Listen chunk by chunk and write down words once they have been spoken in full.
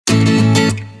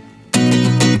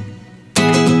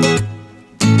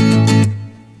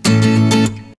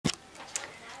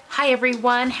Hi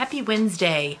everyone, happy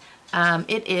Wednesday.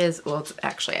 It is, well, it's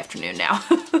actually afternoon now.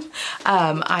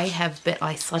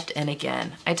 I slept in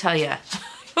again. I tell you, I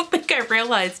don't think I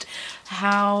realized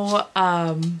how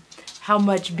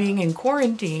much being in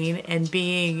quarantine and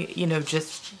being, you know,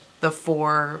 just the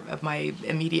four of my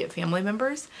immediate family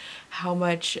members, how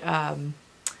much,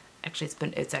 actually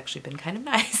it's actually been kind of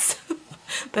nice,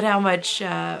 but how much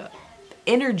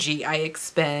energy I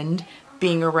expend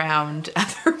being around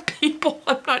other people.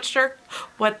 I'm not sure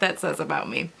what that says about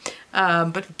me.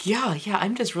 But yeah,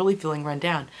 I'm just really feeling run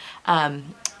down.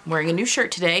 I'm wearing a new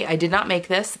shirt today. I did not make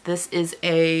this. This is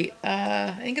a,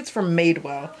 I think it's from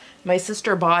Madewell. My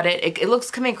sister bought it. It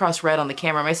looks coming across red on the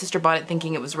camera. My sister bought it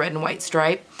thinking it was red and white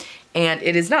stripe, and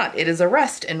it is not. It is a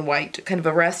rust and white, kind of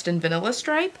a rust and vanilla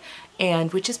stripe,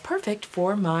 and which is perfect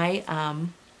for my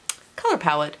color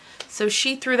palette. So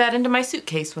she threw that into my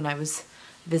suitcase when I was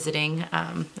visiting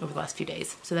over the last few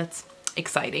days. So that's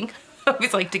exciting. I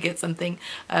always like to get something,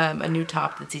 a new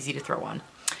top that's easy to throw on.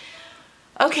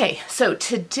 Okay, so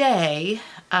today,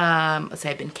 let's say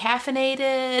I've been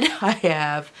caffeinated, I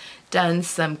have done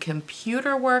some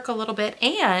computer work a little bit,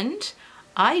 and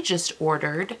I just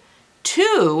ordered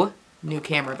 2 new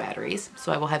camera batteries.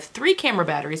 So I will have 3 camera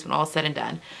batteries when all is said and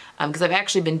done, because I've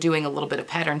actually been doing a little bit of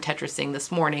pattern Tetrising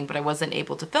this morning, but I wasn't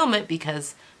able to film it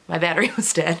because my battery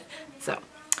was dead. So,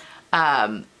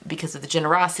 because of the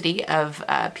generosity of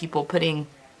people putting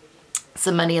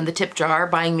some money in the tip jar,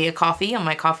 buying me a coffee on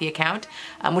my coffee account,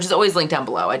 which is always linked down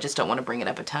below. I just don't want to bring it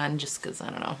up a ton just because, I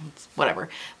don't know, it's whatever.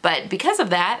 But because of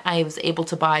that, I was able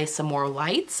to buy some more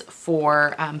lights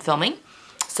for filming.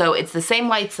 So it's the same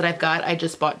lights that I've got. I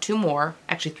just bought 2 more,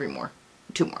 actually 3 more,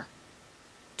 2 more.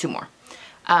 2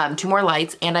 more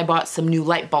lights, and I bought some new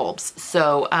light bulbs.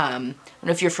 So I don't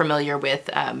know if you're familiar with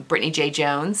Brittany J.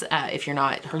 Jones. If you're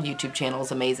not, her YouTube channel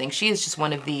is amazing. She is just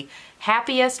one of the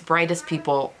happiest, brightest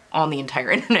people on the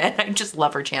entire internet. I just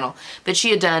love her channel. But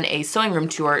she had done a sewing room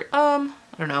tour, I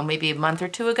don't know, maybe a month or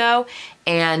 2 ago.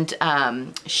 And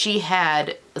she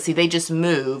had, let's see, they just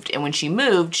moved. And when she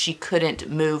moved, she couldn't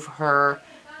move her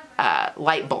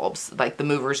light bulbs. Like the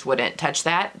movers wouldn't touch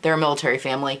that. They're a military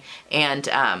family, and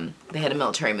they had a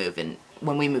military move, and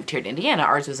when we moved here to Indiana,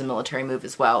 ours was a military move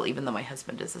as well, even though my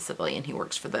husband is a civilian. He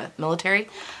works for the military.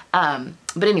 But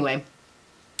anyway,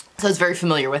 so I was very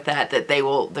familiar with that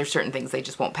there's certain things they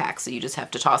just won't pack, so you just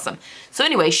have to toss them. So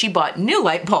anyway, she bought new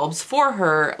light bulbs for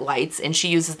her lights, and she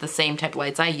uses the same type of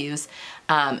lights I use.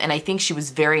 And I think she was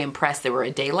very impressed. They were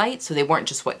a daylight, so they weren't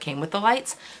just what came with the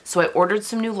lights. So I ordered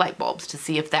some new light bulbs to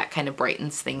see if that kind of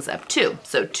brightens things up too.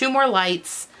 So 2 more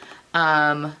lights,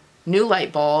 new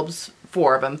light bulbs,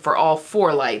 4 of them for all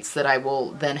 4 lights that I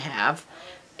will then have,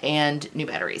 and new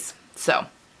batteries. So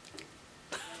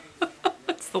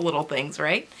it's the little things,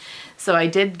 right? So I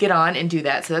did get on and do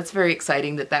that. So that's very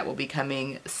exciting that that will be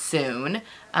coming soon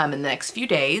in the next few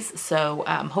days. So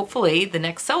hopefully the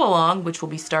next sew along, which will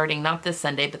be starting not this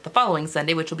Sunday, but the following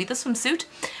Sunday, which will be the swimsuit,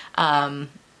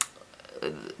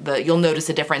 you'll notice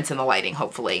a difference in the lighting,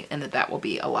 hopefully, and that will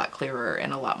be a lot clearer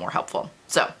and a lot more helpful.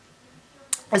 So,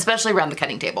 especially around the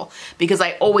cutting table, because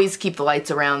I always keep the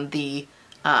lights around the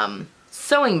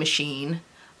sewing machine,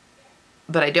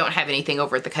 but I don't have anything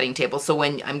over at the cutting table. So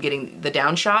when I'm getting the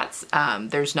down shots,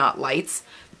 there's not lights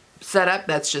set up.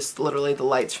 That's just literally the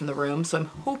lights from the room. So I'm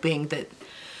hoping that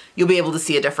you'll be able to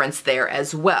see a difference there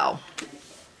as well.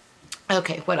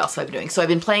 Okay, what else have I been doing? So I've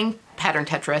been playing pattern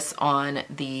Tetris on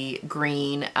the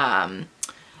green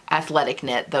athletic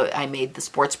knit that I made the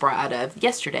sports bra out of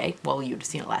yesterday. Well, you'd have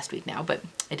seen it last week now, but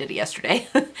I did it yesterday.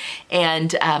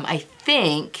 And I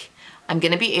think I'm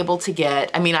gonna be able to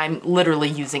get, I mean, I'm literally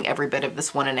using every bit of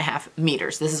this 1.5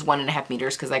 meters. This is 1.5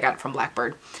 meters because I got it from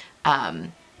Blackbird.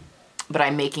 But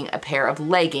I'm making a pair of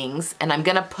leggings, and I'm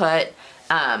gonna put,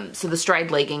 so the Stride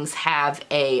leggings have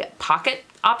a pocket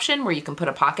option where you can put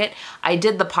a pocket. I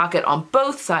did the pocket on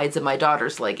both sides of my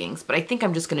daughter's leggings, but I think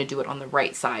I'm just gonna do it on the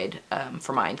right side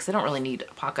for mine, because I don't really need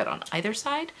a pocket on either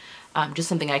side. Just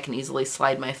something I can easily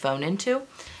slide my phone into.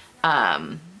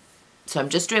 So I'm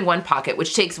just doing 1 pocket,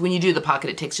 which takes, when you do the pocket,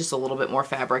 it takes just a little bit more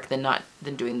fabric than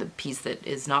doing the piece that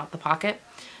is not the pocket.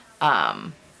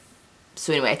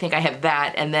 So anyway, I think I have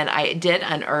that, and then I did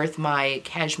unearth my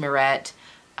cashmerette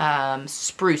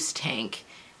spruce tank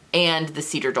and the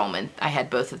cedar dolman. I had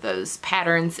both of those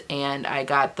patterns, and I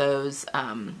got those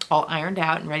all ironed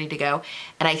out and ready to go.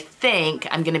 And I think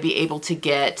I'm gonna be able to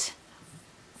get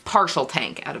partial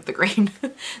tank out of the green.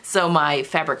 So my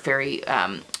Fabric Fairy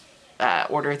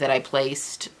order that I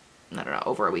placed, I don't know,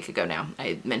 over a week ago now.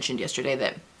 I mentioned yesterday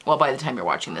that, well, by the time you're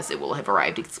watching this, it will have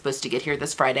arrived. It's supposed to get here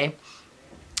this Friday.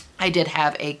 I did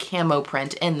have a camo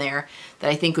print in there that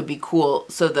I think would be cool.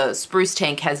 So the spruce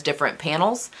tank has different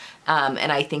panels,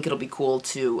 and I think it'll be cool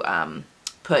to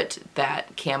put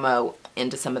that camo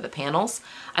into some of the panels.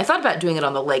 I thought about doing it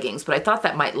on the leggings, but I thought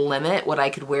that might limit what I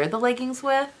could wear the leggings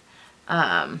with.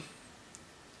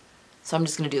 So I'm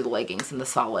just gonna do the leggings in the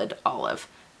solid olive.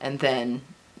 And then,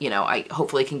 you know, I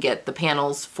hopefully can get the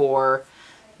panels for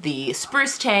the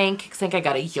spruce tank. I think I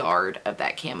got a yard of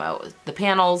that camo. The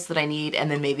panels that I need,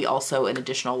 and then maybe also an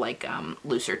additional like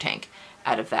looser tank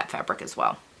out of that fabric as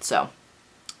well. So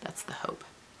that's the hope.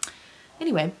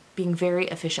 Anyway, being very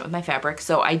efficient with my fabric.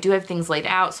 So I do have things laid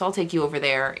out, so I'll take you over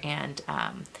there and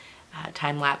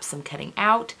time lapse some cutting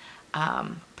out.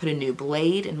 Put a new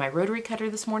blade in my rotary cutter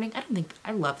this morning.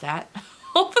 I love that.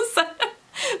 All of a sudden,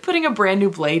 putting a brand new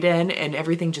blade in and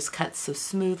everything just cuts so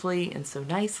smoothly and so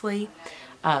nicely.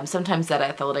 Sometimes that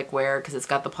athletic wear, because it's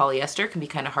got the polyester, can be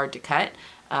kind of hard to cut.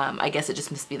 I guess it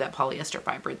just must be that polyester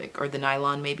fiber that, or the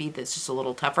nylon maybe, that's just a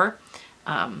little tougher.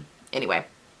 Anyway,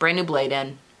 brand new blade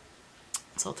in.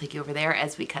 So I'll take you over there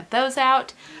as we cut those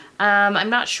out. I'm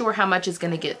not sure how much is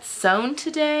going to get sewn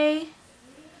today.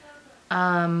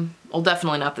 Well,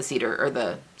 definitely not the cedar or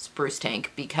the spruce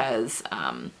tank, because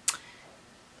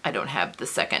I don't have the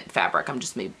second fabric. I'm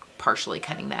just maybe partially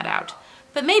cutting that out.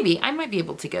 But maybe I might be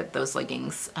able to get those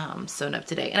leggings sewn up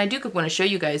today. And I do want to show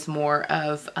you guys more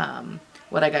of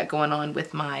what I got going on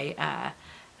with my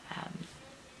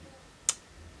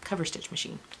cover stitch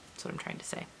machine. That's what I'm trying to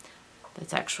say.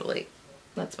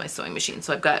 That's my sewing machine.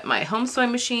 So I've got my home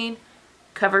sewing machine,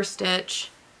 cover stitch,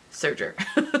 serger.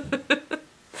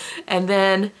 And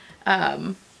then,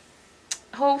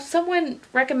 oh, someone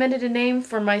recommended a name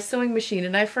for my sewing machine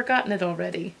and I've forgotten it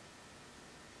already.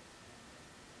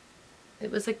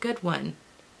 It was a good one.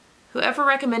 Whoever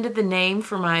recommended the name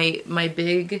for my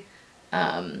big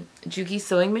Juki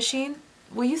sewing machine,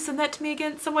 will you send that to me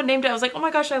again? Someone named it. I was like, oh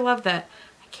my gosh, I love that.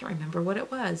 I can't remember what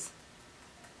it was.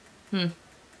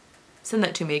 Send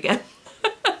that to me again.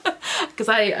 Because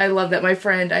I love that.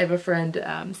 I have a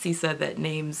friend, Sisa,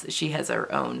 that she has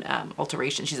her own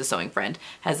alteration. She's a sewing friend,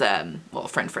 has well, a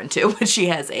friend too, but she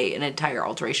has an entire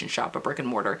alteration shop, a brick and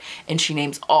mortar, and she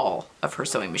names all of her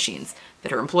sewing machines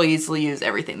that her employees will use,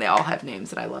 everything. They all have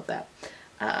names, and I love that.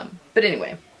 But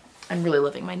anyway, I'm really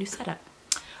loving my new setup.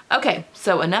 Okay,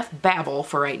 so enough babble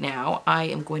for right now. I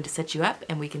am going to set you up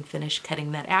and we can finish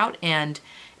cutting that out. And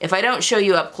if I don't show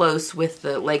you up close with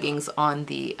the leggings on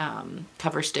the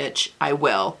cover stitch, I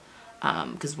will,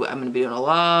 because I'm going to be doing a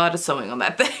lot of sewing on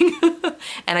that thing.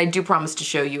 And I do promise to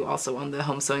show you also on the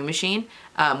home sewing machine,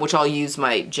 which I'll use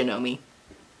my Janome,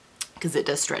 because it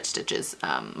does stretch stitches.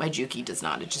 My Juki does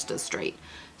not, it just does straight.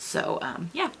 So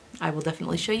yeah, I will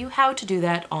definitely show you how to do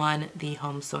that on the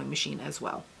home sewing machine as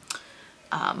well.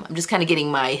 I'm just kind of getting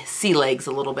my sea legs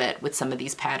a little bit with some of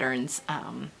these patterns.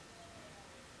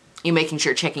 You're making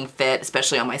sure, checking fit,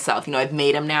 especially on myself. You know, I've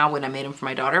made them now when I made them for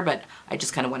my daughter, but I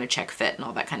just kind of want to check fit and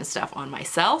all that kind of stuff on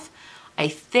myself. I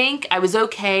think I was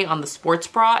okay on the sports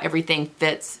bra. Everything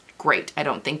fits great. I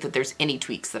don't think that there's any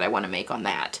tweaks that I want to make on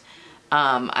that.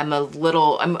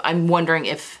 I'm wondering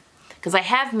if, because I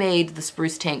have made the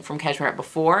spruce tank from Cashmere Wrap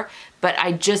before, but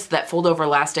that fold over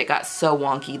elastic got so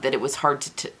wonky that it was hard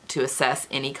to assess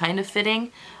any kind of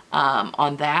fitting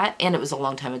on that, and it was a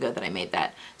long time ago that I made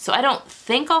that. So I don't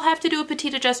think I'll have to do a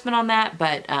petite adjustment on that,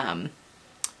 but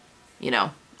you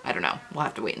know, I don't know. We'll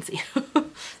have to wait and see.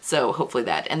 So hopefully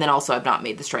that. And then also I've not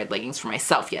made the stride leggings for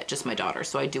myself yet, just my daughter.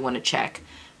 So I do want to check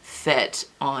fit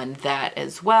on that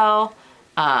as well.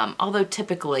 Although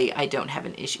typically I don't have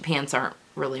an issue. Pants aren't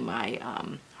really my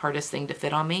hardest thing to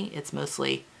fit on me. It's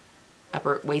mostly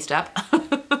waist up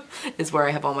is where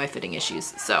I have all my fitting issues.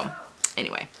 So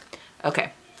anyway,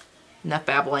 okay, enough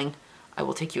babbling. I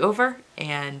will take you over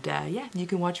and yeah, you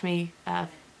can watch me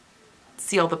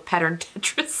see all the pattern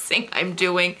Tetrising I'm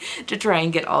doing to try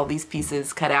and get all these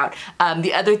pieces cut out.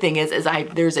 The other thing is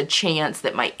there's a chance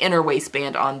that my inner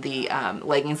waistband on the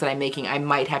leggings that I'm making, I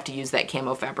might have to use that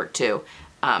camo fabric too,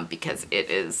 because it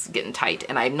is getting tight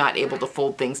and I'm not able to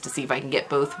fold things to see if I can get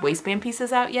both waistband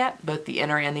pieces out yet, both the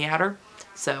inner and the outer.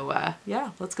 So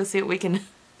yeah, let's go see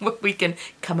what we can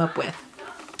come up with.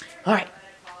 All right.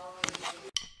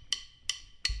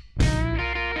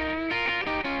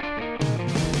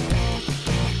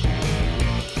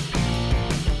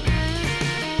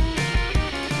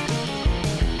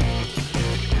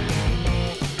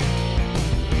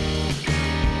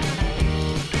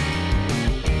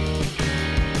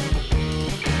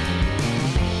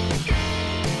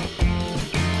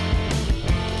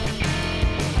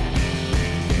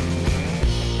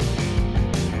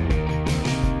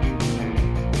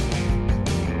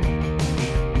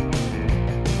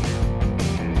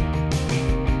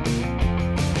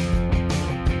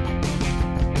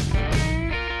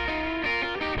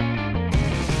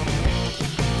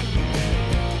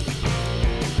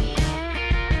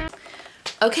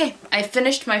 Okay, I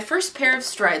finished my first pair of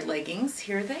stride leggings.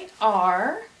 Here they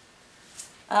are.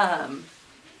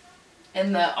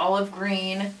 In the olive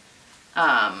green,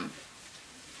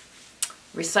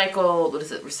 recycled, what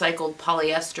is it, recycled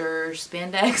polyester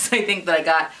spandex, I think, that I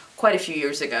got quite a few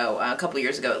years ago, a couple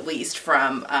years ago at least,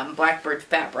 from Blackbird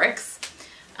Fabrics.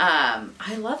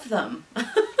 I love them.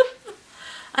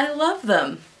 I love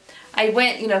them. I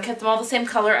went, you know, kept them all the same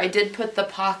color. I did put the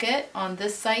pocket on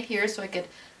this side here so I could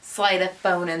slide a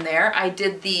phone in there. I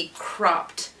did the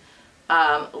cropped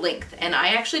length, and I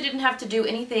actually didn't have to do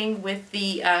anything with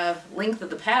the length of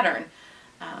the pattern.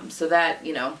 So that,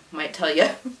 you know, might tell you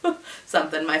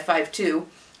something, my 5'2",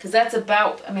 because that's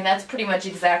about, I mean, that's pretty much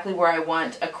exactly where I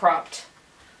want a cropped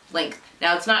length.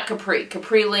 Now, it's not capri.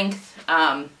 Capri length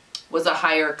was a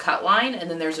higher cut line, and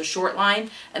then there's a short line,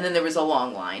 and then there was a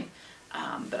long line.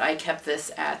 But I kept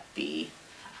this at the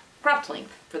cropped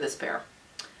length for this pair.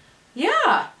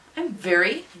 Yeah, I'm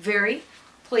very, very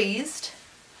pleased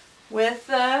with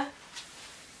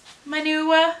my new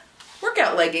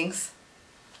workout leggings.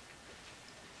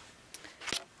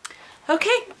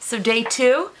 Okay, so day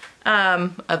 2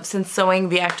 since sewing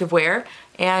the activewear,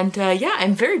 and yeah,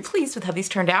 I'm very pleased with how these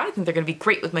turned out. I think they're going to be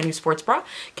great with my new sports bra.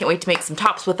 Can't wait to make some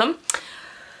tops with them.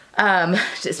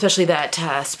 Especially that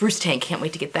spruce tank. Can't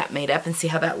wait to get that made up and see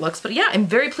how that looks. But yeah, I'm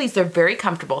very pleased. They're very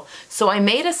comfortable. So I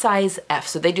made a size F.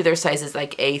 So they do their sizes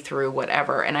like A through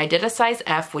whatever. And I did a size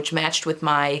F, which matched with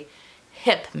my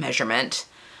hip measurement.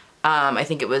 I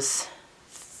think it was,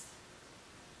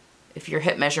 if your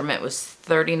hip measurement was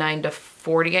 39 to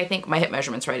 40, I think. My hip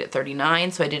measurement's right at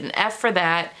 39. So I did an F for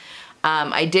that.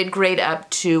 I did grade up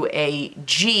to a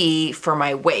G for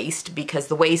my waist because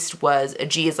the waist was, a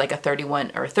G is like a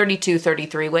 31 or 32,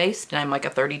 33 waist, and I'm like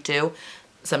a 32,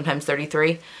 sometimes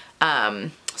 33.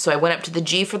 So I went up to the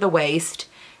G for the waist,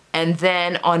 and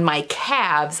then on my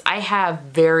calves, I have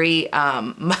very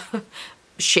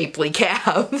shapely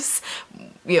calves.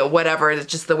 You know, whatever, it's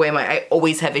just the way I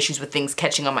always have issues with things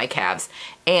catching on my calves.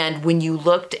 And when you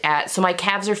looked at, so my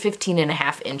calves are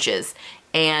 15.5 inches.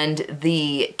 And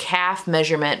the calf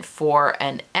measurement for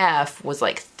an F was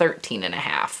like 13.5. It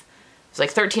was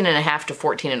like 13.5 to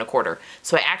 14.25.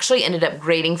 So I actually ended up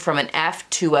grading from an F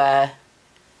to a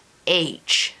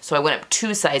H. So I went up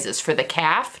 2 sizes for the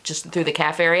calf, just through the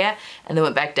calf area, and then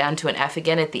went back down to an F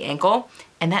again at the ankle.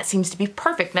 And that seems to be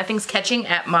perfect. Nothing's catching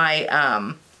at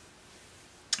my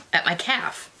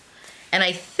calf. And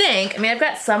I think, I mean, I've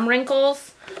got some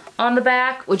wrinkles on the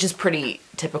back, which is pretty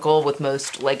typical with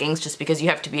most leggings, just because you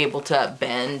have to be able to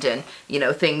bend, and, you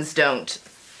know, things don't,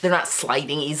 they're not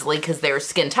sliding easily because they're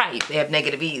skin tight. They have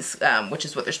negative ease, which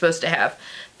is what they're supposed to have,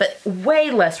 but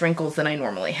way less wrinkles than I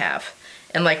normally have,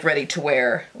 and like ready to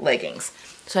wear leggings.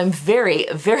 So I'm very,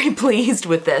 very pleased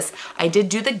with this. I did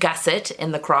do the gusset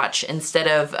in the crotch instead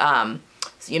of,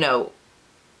 you know,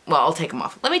 well, I'll take them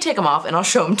off. Let me take them off and I'll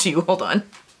show them to you. Hold on.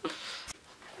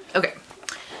 Okay,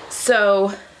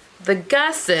 so the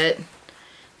gusset,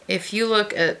 if you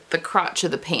look at the crotch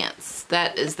of the pants,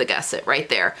 that is the gusset right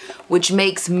there, which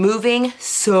makes moving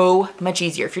so much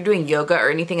easier. If you're doing yoga or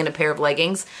anything in a pair of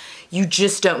leggings, you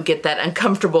just don't get that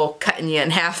uncomfortable cutting you in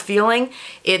half feeling.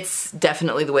 It's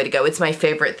definitely the way to go. It's my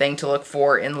favorite thing to look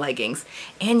for in leggings.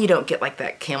 And you don't get like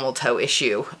that camel toe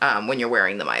issue when you're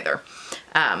wearing them either.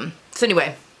 So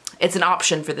anyway, it's an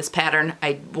option for this pattern.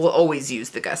 I will always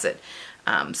use the gusset.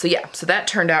 So yeah, so that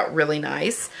turned out really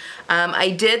nice.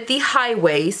 I did the high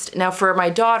waist. Now for my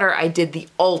daughter, I did the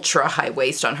ultra high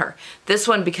waist on her. This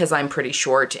one, because I'm pretty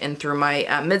short and through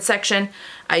my midsection,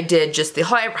 I did just the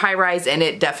high rise, and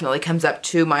it definitely comes up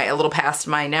to a little past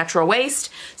my natural waist.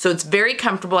 So it's very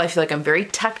comfortable. I feel like I'm very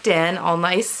tucked in, all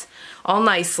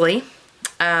nicely.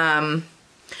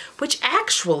 Which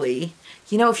actually,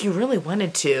 you know, if you really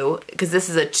wanted to, because this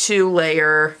is a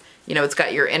 2-layer, you know, it's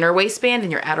got your inner waistband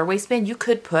and your outer waistband, you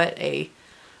could put I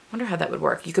wonder how that would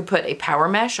work. You could put a power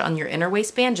mesh on your inner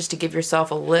waistband just to give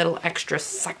yourself a little extra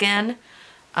suck in.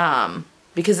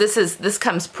 Because this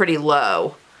comes pretty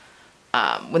low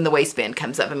when the waistband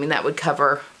comes up. I mean, that would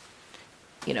cover,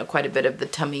 you know, quite a bit of the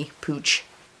tummy pooch.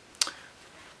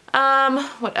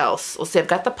 What else? Let's see, I've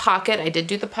got the pocket. I did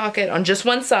do the pocket on just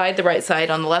one side, the right side.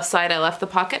 On the left side, I left the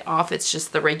pocket off. It's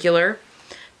just the regular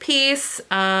piece.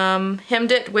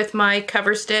 Hemmed it with my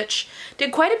cover stitch.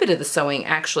 Did quite a bit of the sewing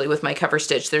actually with my cover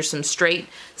stitch. There's some straight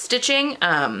stitching.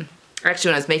 Actually,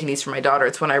 when I was making these for my daughter,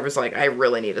 it's when I was like, I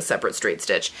really need a separate straight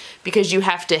stitch, because you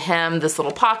have to hem this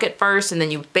little pocket first, and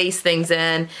then you base things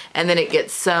in, and then it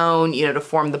gets sewn, you know, to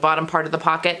form the bottom part of the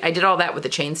pocket. I did all that with a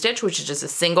chain stitch, which is just a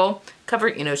single cover,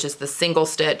 you know, it's just the single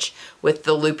stitch with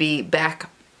the loopy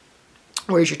back,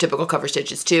 whereas your typical cover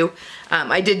stitch is 2.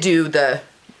 I did do the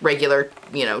regular,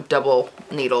 you know, double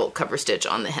needle cover stitch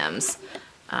on the hems.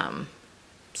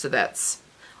 So that's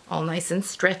all nice and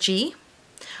stretchy.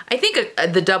 I think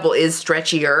the double is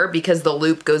stretchier because the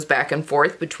loop goes back and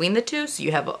forth between the two, so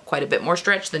you have quite a bit more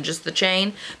stretch than just the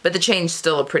chain, but the chain's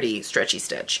still a pretty stretchy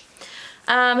stitch.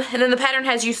 And then the pattern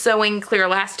has you sewing clear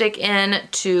elastic in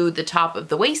to the top of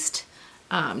the waist,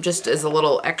 just as a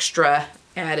little extra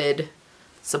added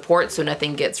support so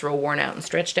nothing gets real worn out and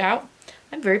stretched out.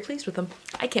 I'm very pleased with them.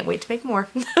 I can't wait to make more.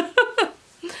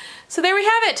 So there we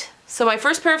have it. So my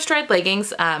first pair of stride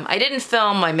leggings. I didn't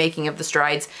film my making of the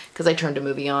strides because I turned a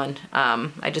movie on.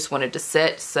 I just wanted to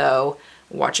sit, so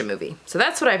watch a movie. So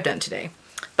that's what I've done today.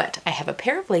 But I have a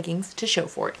pair of leggings to show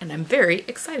for it, and I'm very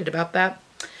excited about that.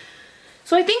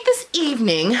 So I think this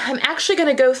evening I'm actually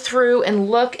going to go through and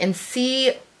look and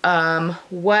see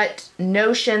what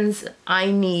notions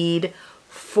I need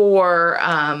for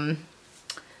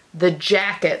the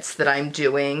jackets that I'm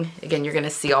doing. Again, you're going to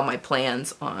see all my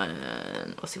plans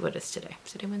on, let's see, what is today?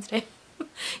 Is today Wednesday?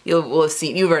 We'll have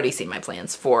seen, you've already seen my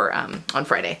plans for on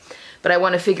Friday. But I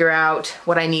want to figure out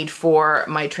what I need for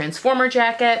my Transformer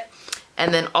jacket,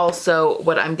 and then also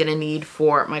what I'm going to need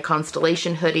for my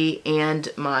Constellation hoodie and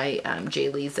my J.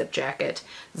 Lee zip jacket,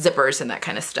 zippers and that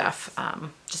kind of stuff.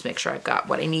 Just make sure I've got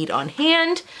what I need on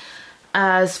hand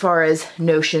as far as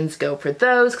notions go for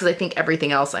those, because I think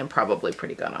everything else I'm probably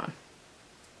pretty good on.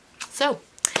 So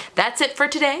that's it for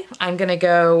today. I'm gonna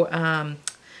go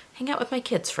hang out with my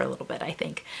kids for a little bit, I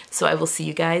think. So I will see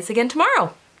you guys again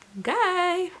tomorrow.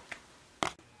 Bye.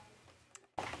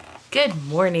 Good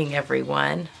morning,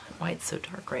 everyone. Why it's so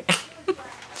dark right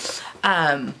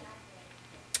now.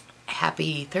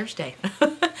 Happy Thursday.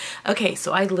 Okay,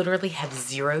 so I literally have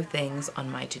 0 things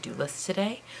on my to-do list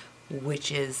today,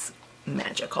 which is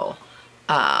magical.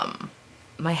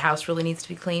 My house really needs to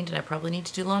be cleaned, and I probably need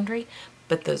to do laundry,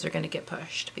 but those are going to get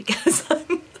pushed because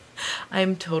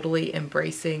I'm totally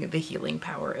embracing the healing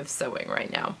power of sewing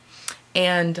right now,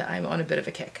 and I'm on a bit of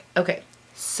a kick. Okay,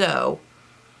 so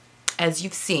as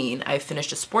you've seen, I've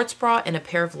finished a sports bra and a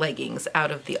pair of leggings out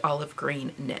of the olive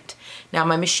green knit. Now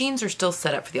my machines are still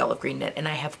set up for the olive green knit, and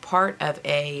I have part of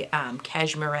a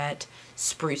cashmerette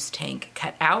spruce tank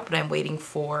cut out, but I'm waiting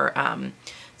for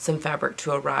some fabric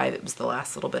to arrive. It was the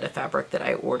last little bit of fabric that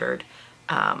I ordered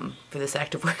for this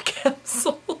activewear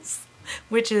capsules,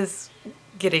 which is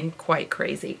getting quite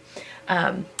crazy.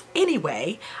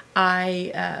 Anyway,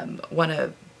 I want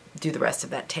to do the rest of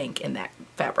that tank in that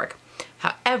fabric.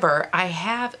 However, I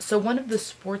have, so one of the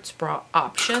sports bra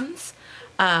options,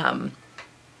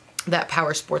 that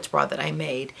power sports bra that I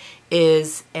made,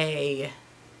 is a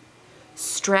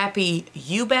strappy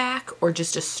U-back or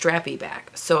just a strappy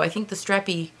back. So I think the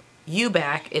strappy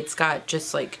U-back, it's got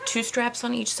just like 2 straps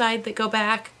on each side that go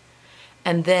back,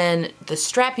 and then the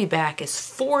strappy back is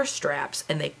 4 straps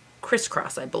and they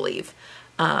crisscross, I believe.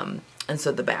 And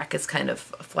so the back is kind of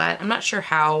flat. I'm not sure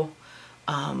how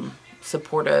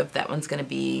supportive that one's going to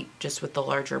be just with the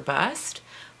larger bust,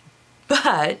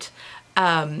 but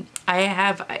I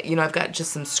have, you know, I've got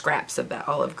just some scraps of that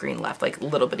olive green left, like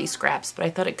little bitty scraps, but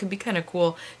I thought it could be kind of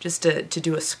cool just to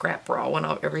do a scrap bra when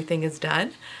everything is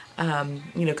done,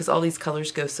 you know, because all these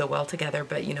colors go so well together.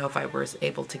 But you know, if I was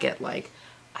able to get like,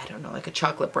 I don't know, like a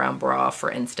chocolate brown bra, for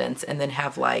instance, and then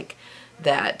have like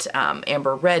that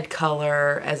amber red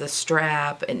color as a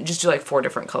strap, and just do like 4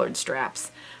 different colored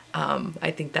straps,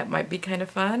 I think that might be kind of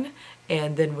fun,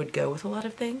 and then would go with a lot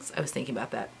of things. I was thinking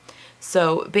about that.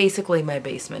 So basically my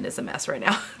basement is a mess right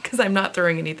now because I'm not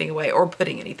throwing anything away or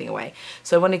putting anything away.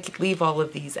 So I want to leave all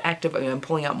of these active, I'm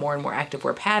pulling out more and more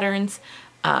activewear patterns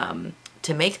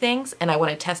to make things, and I want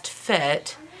to test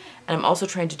fit, and I'm also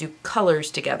trying to do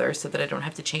colors together so that I don't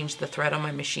have to change the thread on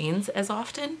my machines as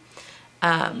often.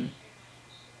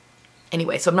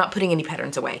 Anyway, so I'm not putting any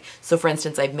patterns away. So for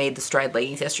instance, I've made the stride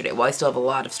leggings yesterday. Well, I still have a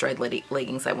lot of stride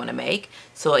leggings I want to make.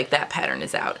 So like that pattern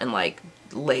is out and like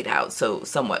laid out, so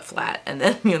somewhat flat. And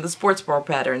then, you know, the sports bra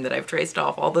pattern that I've traced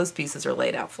off, all those pieces are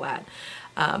laid out flat.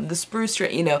 The spruce,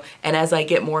 you know, and as I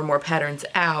get more and more patterns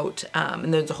out,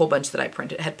 and there's a whole bunch that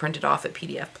I had printed off at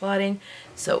PDF Plotting.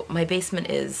 So my basement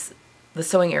is, the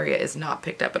sewing area is not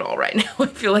picked up at all right now. I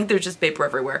feel like there's just paper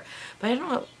everywhere. But I don't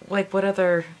know, like, what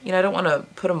other, you know, I don't want to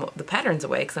put the patterns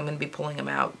away because I'm going to be pulling them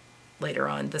out later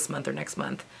on this month or next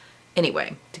month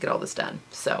anyway to get all this done.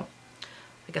 So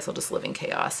I guess I'll just live in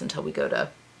chaos until we go to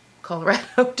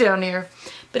Colorado down here.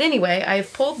 But anyway,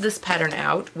 I've pulled this pattern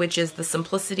out, which is the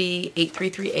Simplicity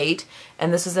 8338,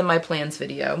 and this is in my plans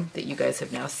video that you guys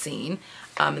have now seen.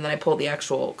 And then I pulled the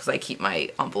actual, because I keep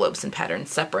my envelopes and patterns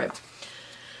separate.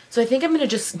 So I think I'm gonna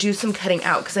just do some cutting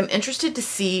out because I'm interested to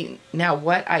see now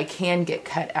what I can get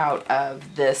cut out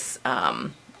of this,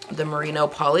 the merino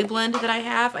poly blend that I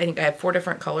have. I think I have 4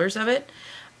 different colors of it.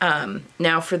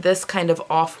 Now for this kind of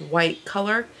off-white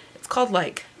color, it's called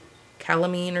like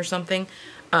calamine or something.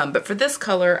 But for this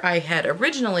color, I had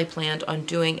originally planned on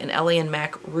doing an Ellie &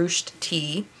 Mac ruched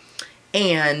tee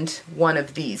and one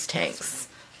of these tanks,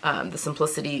 the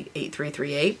Simplicity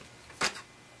 8338.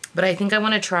 But I think I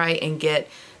want to try and get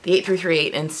the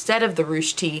 8338 instead of the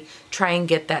ruched tee, try and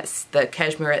get the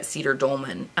Cashmerette Cedar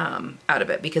Dolman out of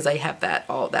it, because I have that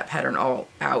pattern all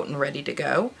out and ready to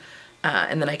go.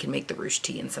 And then I can make the ruched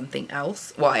tee in something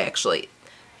else. Well, I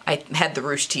had the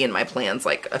ruched tee in my plans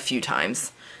like a few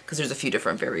times because there's a few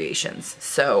different variations.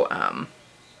 So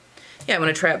yeah, I'm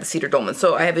going to try out the Cedar Dolman.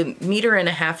 So I have 1.5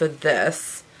 meters of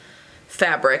this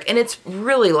fabric, and it's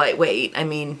really lightweight. I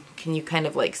mean, can you kind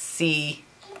of like see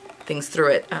things through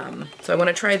it? So I want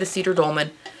to try the Cedar Dolman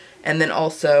and then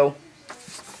also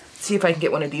see if I can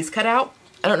get one of these cut out.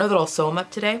 I don't know that I'll sew them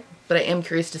up today, but I am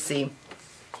curious to see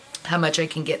how much I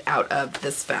can get out of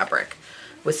this fabric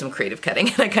with some creative cutting.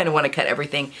 And I kind of want to cut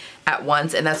everything at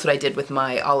once, and that's what I did with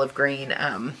my olive green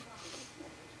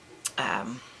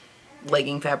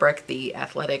legging fabric, the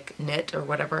athletic knit or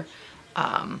whatever.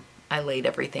 I laid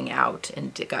everything out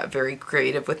and got very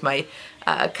creative with my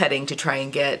cutting to try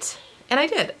and get, and I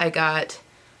did. I got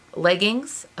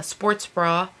leggings, a sports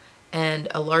bra, and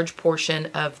a large portion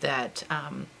of that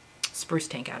spruce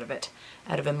tank out of it,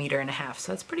 out of 1.5 meters.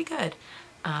 So that's pretty good.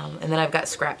 And then I've got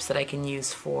scraps that I can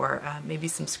use for maybe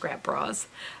some scrap bras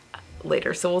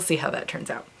later. So we'll see how that turns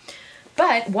out.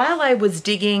 But while I was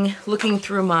looking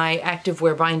through my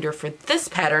activewear binder for this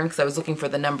pattern, because I was looking for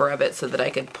the number of it so that I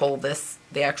could pull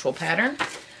the actual pattern,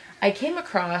 I came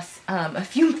across a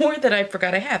few more that I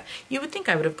forgot I have. You would think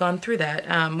I would have gone through that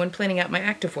when planning out my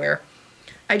activewear.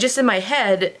 I just in my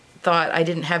head thought I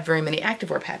didn't have very many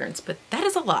activewear patterns, but that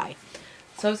is a lie.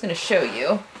 So I was going to show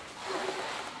you.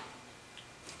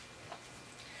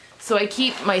 So I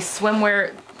keep my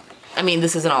swimwear, I mean,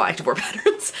 this isn't all activewear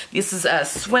patterns. This is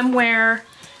swimwear,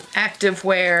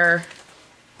 activewear,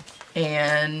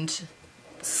 and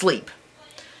sleep.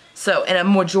 So, and a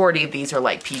majority of these are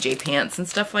like PJ pants and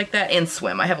stuff like that, and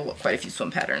swim. I have quite a few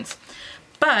swim patterns.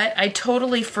 But I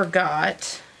totally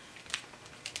forgot,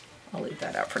 I'll leave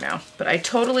that out for now, but I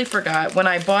totally forgot when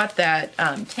I bought that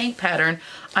tank pattern,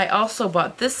 I also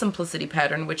bought this Simplicity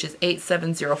pattern, which is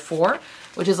 8704,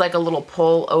 which is like a little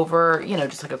pull over, you know,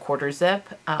 just like a quarter zip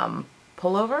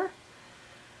pull over.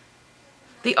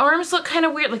 The arms look kind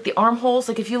of weird, like the armholes,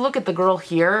 like if you look at the girl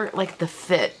here, like the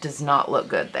fit does not look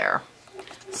good there.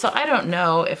 So I don't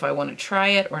know if I want to try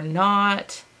it or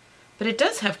not, but it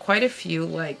does have quite a few,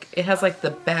 like, it has like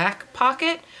the back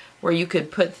pocket where you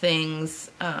could put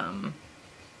things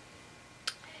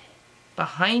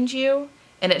behind you,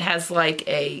 and it has like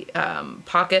a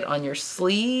pocket on your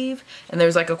sleeve, and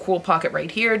there's like a cool pocket right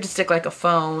here to stick like a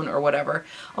phone or whatever.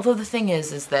 Although the thing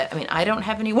is that, I mean, I don't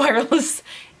have any wireless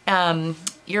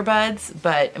earbuds,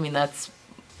 but I mean, that's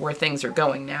where things are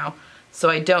going now. So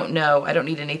I don't know, I don't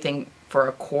need anything for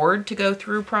a cord to go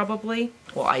through probably.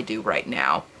 Well, I do right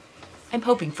now. I'm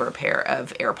hoping for a pair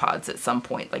of AirPods at some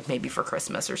point, like maybe for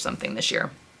Christmas or something this year.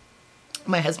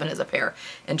 My husband has a pair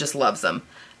and just loves them.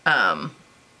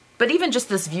 But even just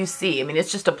this View C, I mean,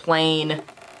 it's just a plain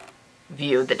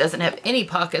View that doesn't have any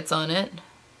pockets on it.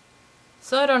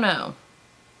 So I don't know.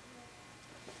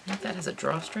 I think that has a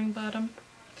drawstring bottom.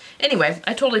 Anyway,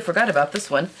 I totally forgot about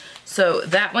this one. So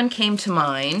that one came to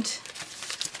mind.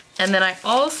 And then I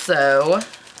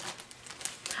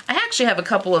actually have a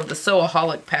couple of the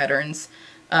Sewaholic patterns.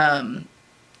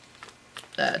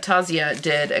 Tazia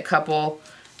did a couple,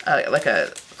 like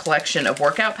a collection of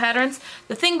workout patterns.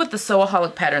 The thing with the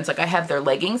Sewaholic patterns, like I have their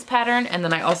leggings pattern and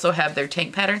then I also have their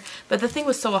tank pattern, but the thing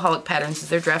with Sewaholic patterns is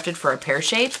they're drafted for a pear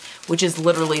shape, which is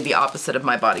literally the opposite of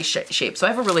my body shape. So I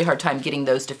have a really hard time getting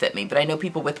those to fit me, but I know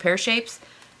people with pear shapes,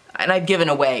 and I've given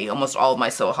away almost all of my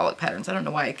Sewaholic patterns. I don't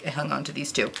know why I hung on to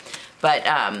these two, but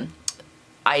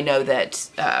I know that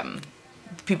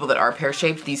people that are pear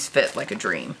shaped, these fit like a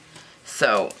dream.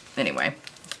 So anyway,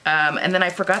 and then I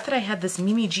forgot that I had this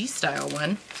Mimi G style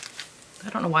one. I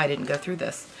don't know why I didn't go through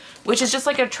this, which is just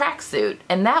like a tracksuit,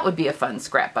 and that would be a fun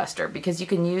scrap buster because you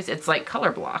can use, it's like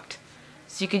color blocked.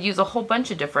 So you could use a whole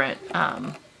bunch of different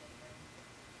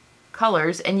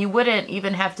colors, and you wouldn't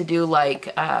even have to do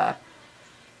like,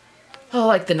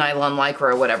 like the nylon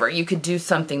lycra or whatever. You could do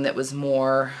something that was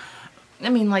more, I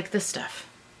mean, like this stuff.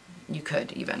 You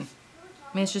could even.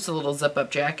 I mean, it's just a little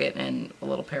zip-up jacket and a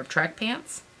little pair of track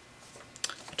pants.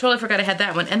 I totally forgot I had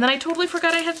that one. And then I totally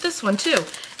forgot I had this one too.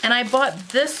 And I bought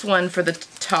this one for the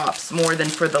tops more than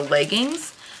for the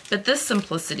leggings. But this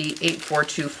Simplicity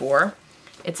 8424,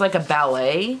 it's like a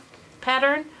ballet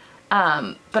pattern.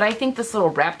 But I think this little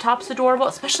wrap top's adorable,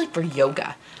 especially for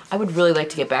yoga. I would really like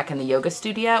to get back in the yoga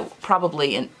studio.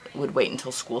 Probably would wait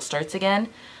until school starts again.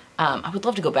 I would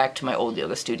love to go back to my old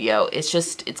yoga studio.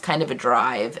 It's kind of a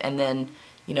drive, and then,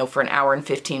 you know, for an hour and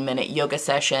 15-minute yoga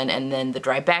session, and then the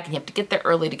drive back, and you have to get there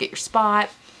early to get your spot.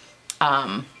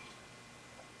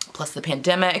 Plus the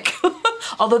pandemic.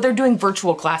 Although they're doing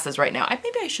virtual classes right now.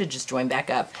 Maybe I should just join back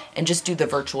up and just do the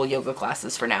virtual yoga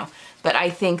classes for now. But I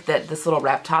think that this little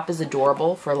wrap top is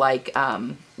adorable for, like,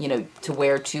 you know, to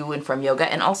wear to and from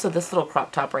yoga. And also this little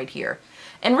crop top right here.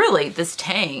 And really, this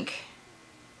tank,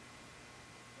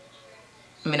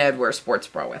 I mean, I'd wear a sports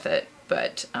bra with it.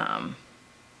 But,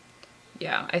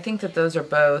 yeah, I think that those are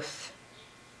both.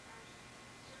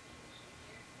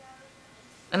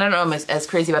 And I don't know, I'm as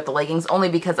crazy about the leggings, only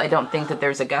because I don't think that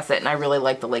there's a gusset, and I really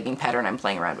like the legging pattern I'm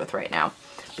playing around with right now.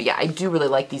 But yeah, I do really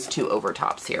like these two over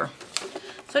tops here.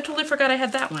 So I totally forgot I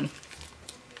had that one.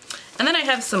 And then I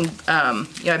have some,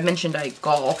 yeah, I mentioned I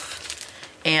golf,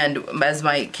 and as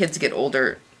my kids get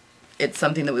older, it's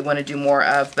something that we want to do more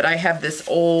of. But I have this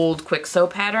old quick sew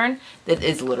pattern that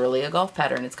is literally a golf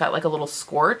pattern. It's got like a little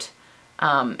skirt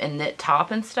and knit top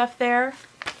and stuff there.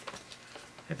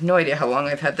 I have no idea how long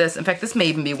I've had this. In fact, this may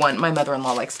even be one my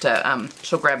mother-in-law likes to,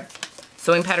 she'll grab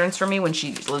sewing patterns for me when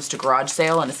she goes to garage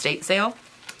sale and estate sale.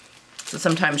 So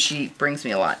sometimes she brings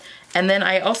me a lot. And then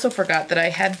I also forgot that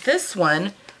I had this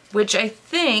one, which I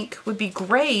think would be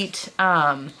great.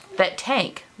 That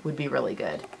tank would be really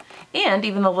good. And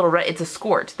even the little red, it's a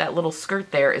skirt. That little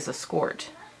skirt there is a skirt.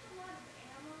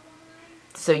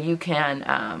 So you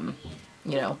can,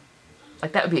 you know,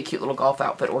 like that would be a cute little golf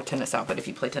outfit or tennis outfit if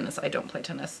you play tennis. I don't play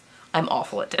tennis. I'm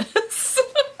awful at tennis.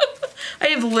 I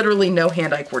have literally no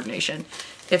hand-eye coordination.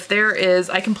 If there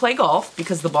is, I can play golf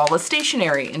because the ball is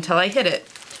stationary until I hit it.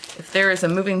 If there is a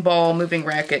moving ball, moving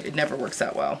racket, it never works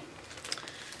out well.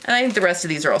 And I think the rest of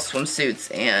these are all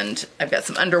swimsuits, and I've got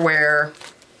some underwear.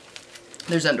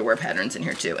 There's underwear patterns in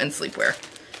here too, and sleepwear.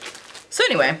 So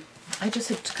anyway, I just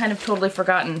had kind of totally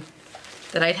forgotten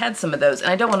that I'd had some of those, and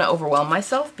I don't want to overwhelm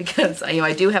myself because, you know,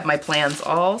 I do have my plans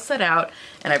all set out,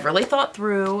 and I've really thought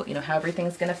through, you know, how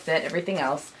everything's going to fit, everything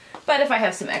else. But if I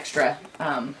have some extra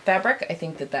fabric, I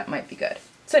think that that might be good.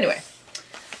 So anyway,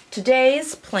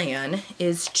 today's plan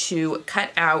is to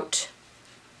cut out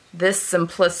this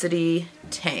Simplicity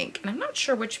tank, and I'm not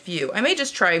sure which view. I may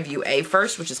just try view A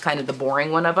first, which is kind of the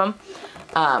boring one of them,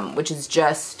 which is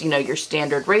just, you know, your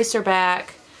standard racer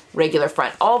back, regular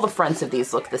front. All the fronts of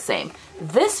these look the same.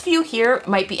 This view here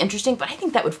might be interesting, but I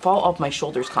think that would fall off my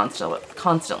shoulders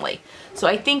constantly. So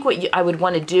I think what I would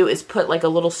want to do is put like a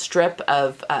little strip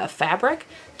of fabric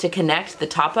to connect the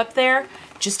top up there,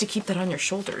 just to keep that on your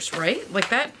shoulders, right? Like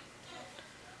that,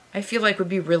 I feel like would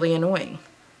be really annoying.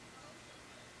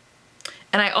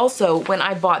 And I also, when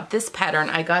I bought this pattern,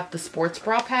 I got the sports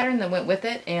bra pattern that went with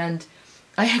it, and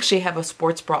I actually have a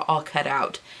sports bra all cut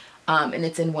out. And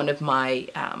it's in one of my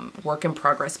work in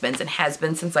progress bins, and has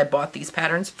been since I bought these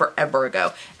patterns forever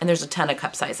ago. And there's a ton of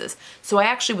cup sizes. So I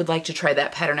actually would like to try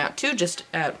that pattern out too, just,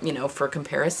 you know, for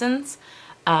comparisons.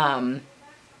 And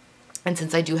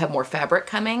since I do have more fabric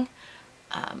coming,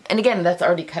 and again, that's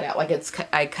already cut out. Like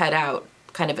I cut out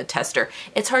kind of a tester.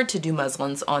 It's hard to do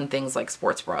muslins on things like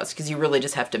sports bras because you really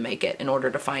just have to make it in order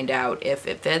to find out if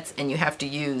it fits, and you have to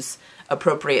use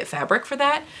appropriate fabric for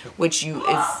that, which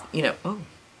is, you know, oh.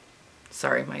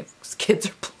 Sorry, my kids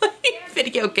are playing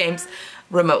video games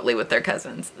remotely with their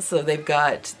cousins. So they've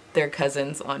got their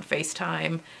cousins on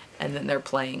FaceTime, and then they're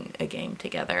playing a game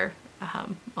together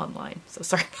online. So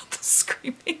sorry about the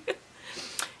screaming.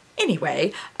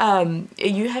 Anyway,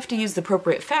 you have to use the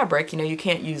appropriate fabric. You know, you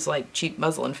can't use like cheap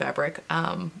muslin fabric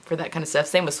for that kind of stuff.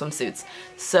 Same with swimsuits.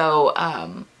 So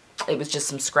it was just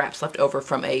some scraps left over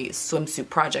from a swimsuit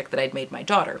project that I'd made my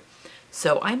daughter.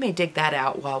 So I may dig that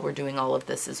out while we're doing all of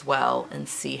this as well and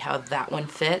see how that one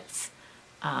fits.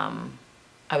 I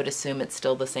would assume it's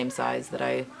still the same size that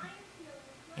I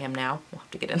am now. We'll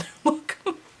have to get in there and look.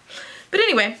 But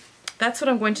anyway, that's what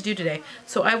I'm going to do today.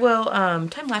 So I will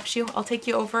time-lapse you. I'll take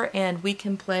you over and we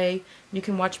can play. You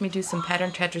can watch me do some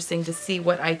pattern Tetrising to see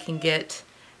what I can get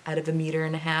out of 1.5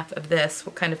 meters of this,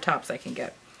 what kind of tops I can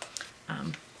get.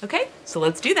 Okay, so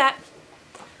let's do that.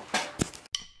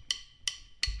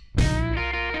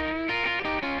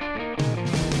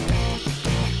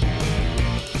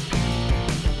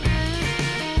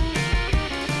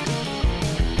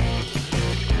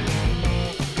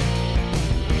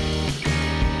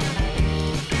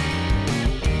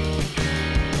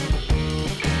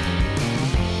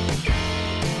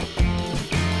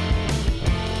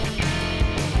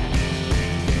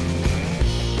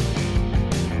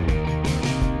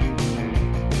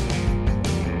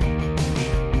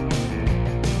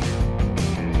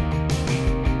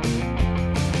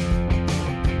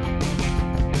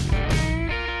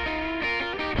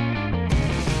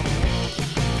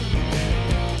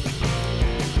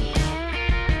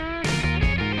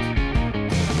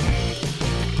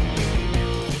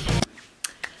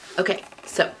 Okay,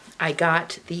 so I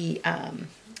got the,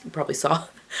 you probably saw,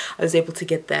 I was able to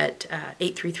get that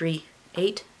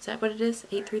 8338, is that what it is?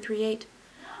 8338?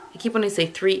 I keep wanting to say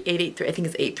 3883, I think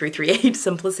it's 8338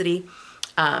 Simplicity,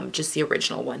 just the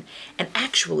original one. And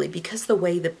actually, because the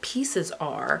way the pieces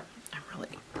are, I'm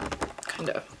really kind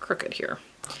of crooked here.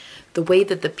 The way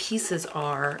that the pieces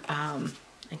are, I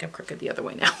think I'm crooked the other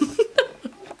way now.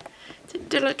 It's a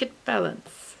delicate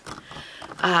balance.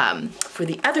 For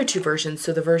the other two versions,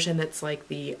 so the version that's like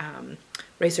the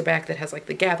racer back that has like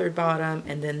the gathered bottom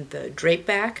and then the drape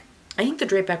back, I think the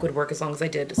drape back would work as long as I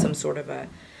did some sort of a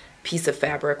piece of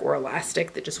fabric or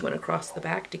elastic that just went across the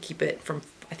back to keep it from,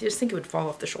 I just think it would fall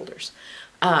off the shoulders.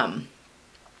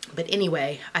 But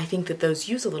anyway, I think that those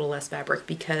use a little less fabric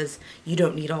because you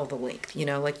don't need all the length, you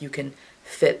know, like you can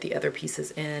fit the other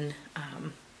pieces in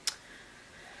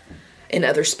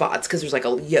other spots because there's like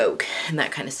a yoke and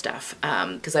that kind of stuff.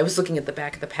 Because I was looking at the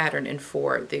back of the pattern, and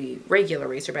for the regular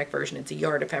racerback version, it's a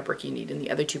yard of fabric you need. In the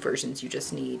other two versions, you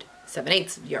just need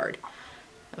 7/8 yard.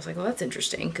 I was like, well, that's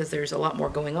interesting because there's a lot more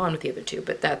going on with the other two,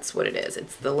 but that's what it is.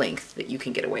 It's the length that you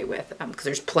can get away with because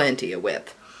there's plenty of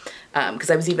width. Because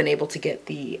I was even able to get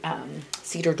the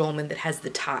cedar dolman that has the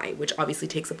tie, which obviously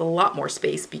takes up a lot more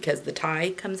space because the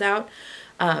tie comes out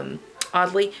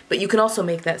oddly. But you can also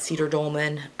make that cedar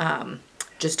dolman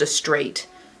just a straight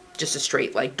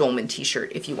like dolman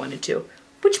t-shirt if you wanted to,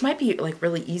 which might be like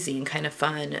really easy and kind of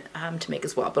fun to make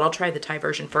as well. But I'll try the tie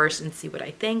version first and see what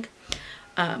I think.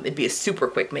 It'd be a super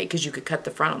quick make because you could cut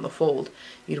the front on the fold.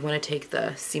 You'd want to take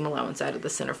the seam allowance out of the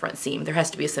center front seam. There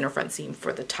has to be a center front seam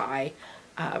for the tie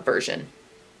version.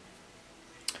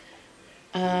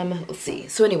 Let's see.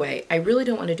 So anyway, I really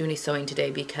don't want to do any sewing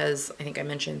today because I think I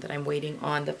mentioned that I'm waiting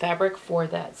on the fabric for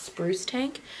that spruce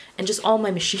tank, and just all my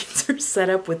machines are set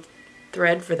up with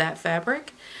thread for that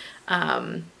fabric.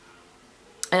 And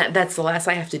that's the last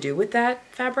I have to do with that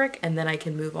fabric, and then I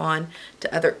can move on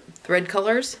to other thread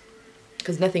colors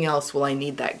because nothing else will I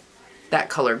need that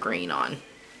color green on.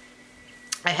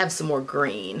 I have some more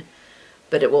green,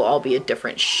 but it will all be a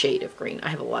different shade of green. I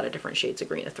have a lot of different shades of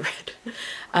green of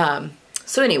thread.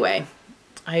 So anyway,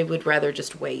 I would rather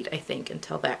just wait, I think,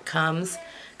 until that comes,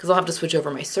 because I'll have to switch over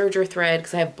my serger thread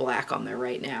because I have black on there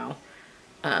right now.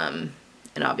 And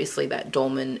obviously that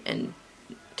dolman and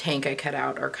tank I cut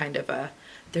out are kind of a,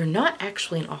 they're not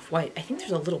actually an off-white. I think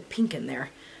there's a little pink in there.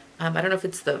 I don't know if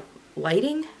it's the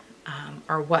lighting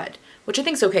or what, which I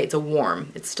think is okay. It's a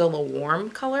warm, it's still a warm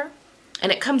color,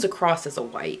 and it comes across as a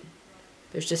white.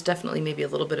 There's just definitely maybe a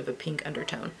little bit of a pink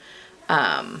undertone.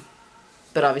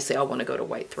 But obviously I'll want to go to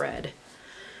white thread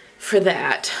for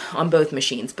that on both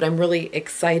machines. But I'm really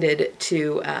excited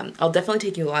to, I'll definitely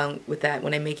take you along with that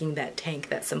when I'm making that tank,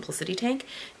 that Simplicity tank,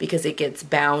 because it gets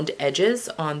bound edges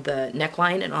on the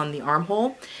neckline and on the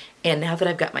armhole. And now that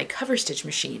I've got my cover stitch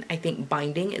machine, I think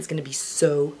binding is going to be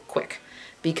so quick,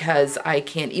 because I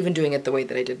can't, even doing it the way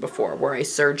that I did before, where I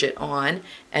serge it on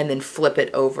and then flip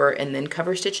it over and then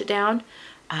cover stitch it down.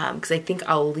 Because I think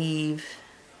I'll leave,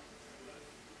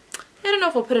 I don't know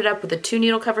if I'll put it up with a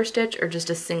 2-needle cover stitch or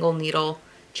just a single needle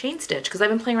chain stitch, because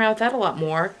I've been playing around with that a lot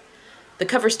more. The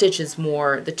cover stitch is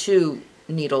more, the 2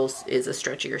 needles is a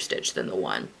stretchier stitch than the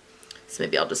 1. So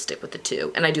maybe I'll just stick with the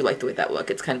 2. And I do like the way that look.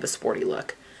 It's kind of a sporty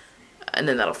look. And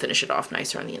then that'll finish it off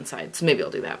nicer on the inside. So maybe I'll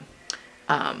do that.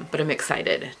 But I'm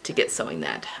excited to get sewing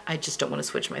that. I just don't want to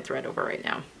switch my thread over right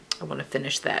now. I want to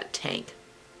finish that tank.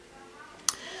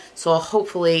 So I'll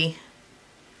hopefully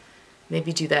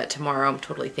maybe do that tomorrow. I'm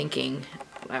totally thinking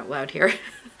out loud here.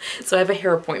 So I have a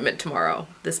hair appointment tomorrow.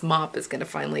 This mop is going to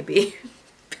finally be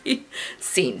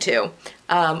seen to.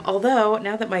 Although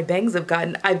now that my bangs have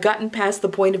I've gotten past the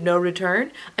point of no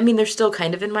return. I mean, they're still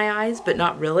kind of in my eyes, but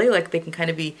not really. Like, they can kind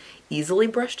of be easily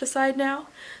brushed aside now.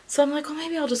 So I'm like, well,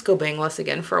 maybe I'll just go bangless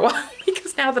again for a while,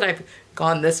 because now that I've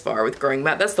gone this far with growing them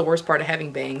out, that's the worst part of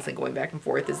having bangs and going back and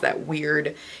forth, is that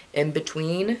weird in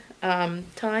between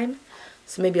time.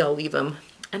 So maybe I'll leave them.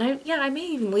 And I may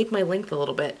even leave my length a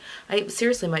little bit. I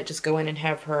seriously might just go in and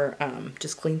have her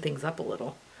just clean things up a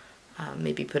little.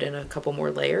 Maybe put in a couple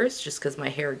more layers, just because my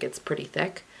hair gets pretty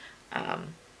thick.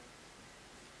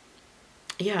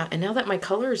 Yeah, and now that my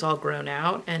color is all grown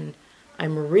out and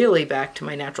I'm really back to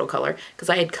my natural color, because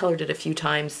I had colored it a few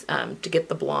times to get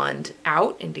the blonde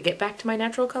out and to get back to my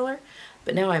natural color,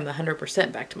 but now I'm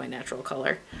 100% back to my natural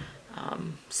color.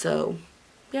 So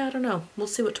yeah, I don't know. We'll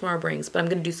see what tomorrow brings, but I'm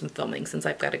going to do some filming since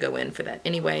I've got to go in for that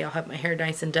anyway. I'll have my hair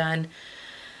nice and done.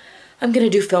 I'm going to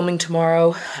do filming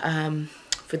tomorrow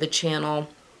for the channel,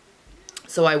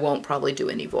 so I won't probably do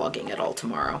any vlogging at all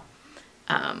tomorrow,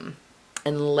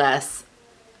 unless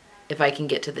if I can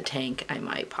get to the tank, I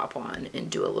might pop on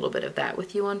and do a little bit of that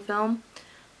with you on film.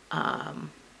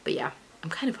 But yeah, I'm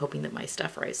kind of hoping that my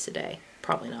stuff arrives today.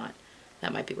 Probably not.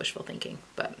 That might be wishful thinking,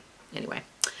 but anyway.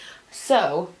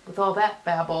 So, with all that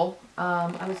babble,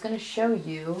 I was going to show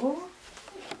you...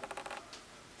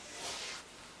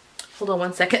 Hold on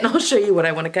one second and I'll show you what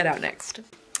I want to cut out next.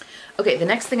 Okay, the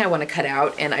next thing I want to cut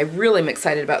out, and I really am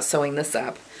excited about sewing this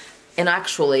up, and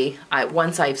actually,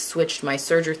 once I've switched my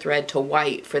serger thread to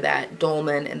white for that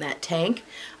dolman and that tank,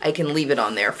 I can leave it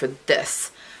on there for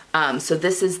this. So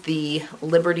this is the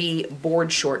Liberty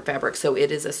board short fabric. So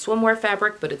it is a swimwear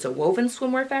fabric, but it's a woven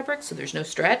swimwear fabric, so there's no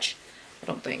stretch, I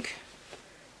don't think.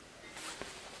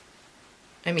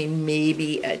 I mean,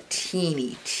 maybe a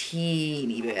teeny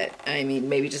bit. I mean,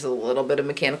 maybe just a little bit of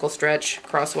mechanical stretch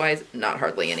crosswise, not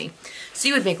hardly any. So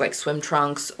you would make like swim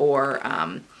trunks or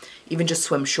even just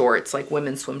swim shorts, like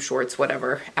women's swim shorts,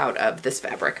 whatever, out of this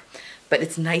fabric. But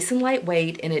it's nice and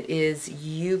lightweight, and it is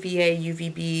UVA,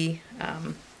 UVB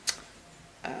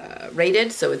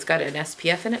rated, so it's got an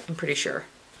SPF in it, I'm pretty sure.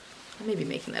 I may be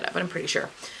making that up, but I'm pretty sure.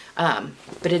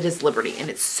 But it is Liberty, and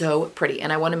it's so pretty.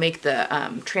 And I want to make the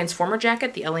transformer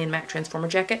jacket, the Ellie and Mac transformer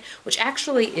jacket, which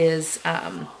actually is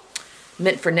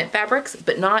meant for knit fabrics,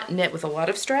 but not knit with a lot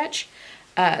of stretch.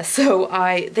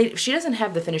 She doesn't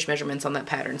have the finished measurements on that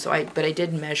pattern, but I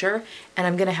did measure, and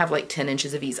I'm gonna have like 10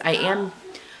 inches of ease.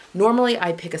 Normally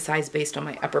I pick a size based on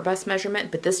my upper bust measurement,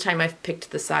 but this time I've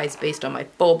picked the size based on my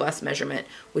full bust measurement,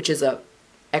 which is a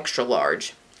extra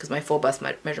large, because my full bust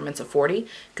measurement's a 40,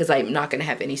 because I'm not gonna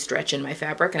have any stretch in my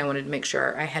fabric, and I wanted to make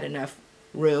sure I had enough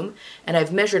room. And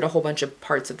I've measured a whole bunch of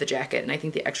parts of the jacket, and I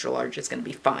think the extra large is going to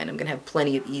be fine. I'm going to have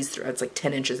plenty of ease throughout. It's like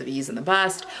 10 inches of ease in the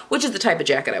bust, which is the type of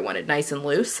jacket I wanted, nice and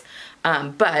loose.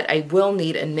 But I will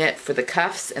need a knit for the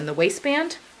cuffs and the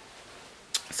waistband.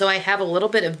 So I have a little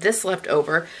bit of this left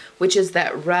over, which is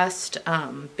that rust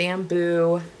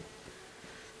bamboo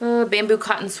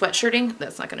cotton sweatshirting.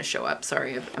 That's not going to show up.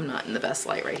 Sorry, I'm not in the best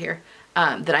light right here.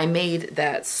 That I made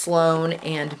that Sloan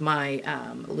and my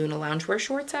Luna loungewear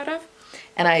shorts out of.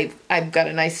 And I've got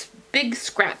a nice big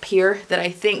scrap here that I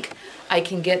think I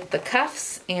can get the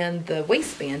cuffs and the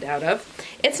waistband out of.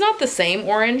 It's not the same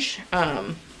orange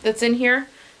that's in here.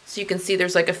 So you can see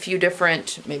there's like a few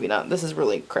different, maybe not, this is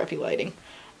really crappy lighting.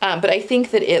 But I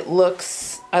think that it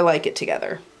looks, I like it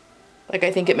together. Like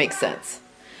I think it makes sense.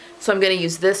 So I'm going to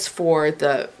use this for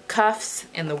the cuffs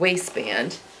and the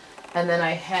waistband. And then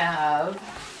I have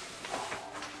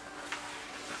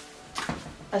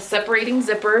a separating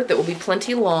zipper that will be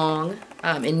plenty long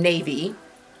in navy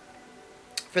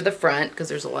for the front, because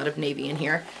there's a lot of navy in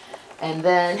here. And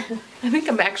then I think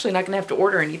I'm actually not going to have to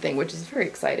order anything, which is very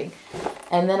exciting.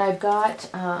 And then I've got,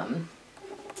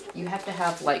 you have to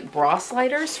have like bra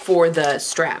sliders for the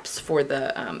straps for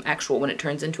the actual, when it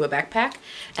turns into a backpack.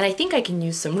 And I think I can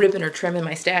use some ribbon or trim in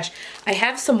my stash. I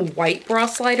have some white bra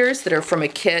sliders that are from a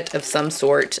kit of some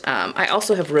sort. I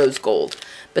also have rose gold,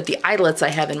 but the eyelets I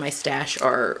have in my stash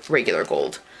are regular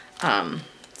gold.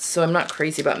 So I'm not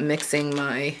crazy about mixing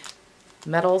my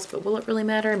metals, but will it really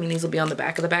matter? I mean, these will be on the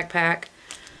back of the backpack.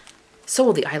 So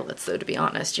will the eyelets, though, to be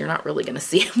honest. You're not really going to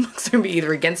see them. It's going to be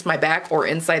either against my back or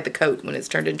inside the coat when it's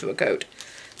turned into a coat.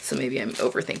 So maybe I'm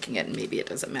overthinking it and maybe it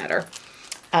doesn't matter.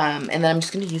 And then I'm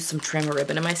just going to use some trim or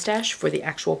ribbon in my stash for the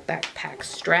actual backpack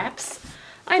straps.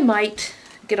 I might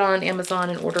get on Amazon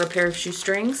and order a pair of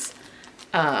shoestrings,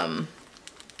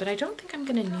 but I don't think I'm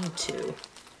going to need to.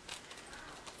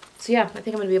 So yeah, I think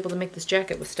I'm going to be able to make this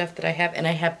jacket with stuff that I have. And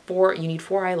I have you need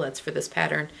 4 eyelets for this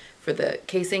pattern for the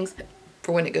casings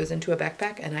for when it goes into a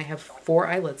backpack. And I have 4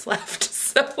 eyelets left.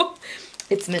 So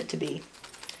it's meant to be.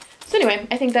 So anyway,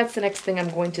 I think that's the next thing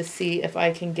I'm going to see if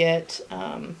I can get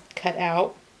cut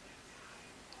out.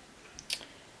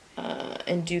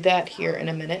 And do that here in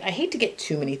a minute. I hate to get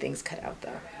too many things cut out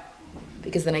though,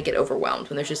 because then I get overwhelmed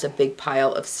when there's just a big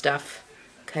pile of stuff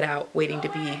cut out waiting to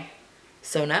be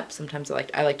sewn up. Sometimes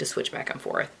I like to switch back and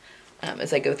forth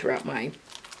as I go throughout my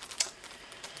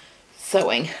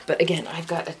sewing. But again, I've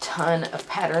got a ton of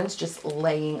patterns just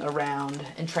laying around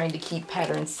and trying to keep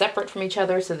patterns separate from each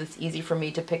other so that it's easy for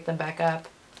me to pick them back up.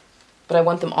 But I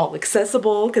want them all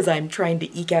accessible because I'm trying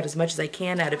to eke out as much as I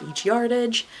can out of each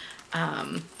yardage.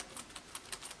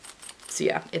 So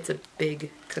yeah, it's a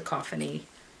big cacophony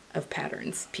of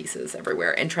patterns, pieces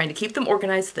everywhere, and trying to keep them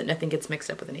organized so that nothing gets mixed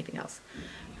up with anything else.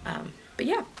 But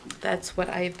yeah, that's what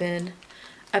I've been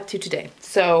up to today.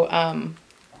 So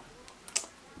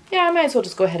yeah, I might as well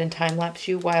just go ahead and time lapse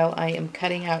you while I am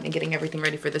cutting out and getting everything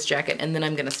ready for this jacket, and then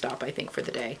I'm gonna stop, I think, for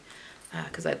the day,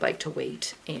 because I'd like to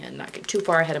wait and not get too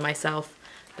far ahead of myself.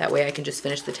 That way I can just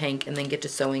finish the tank and then get to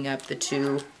sewing up the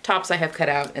 2 tops I have cut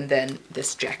out and then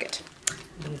this jacket.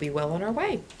 We'll be well on our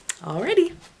way.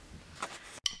 Alrighty.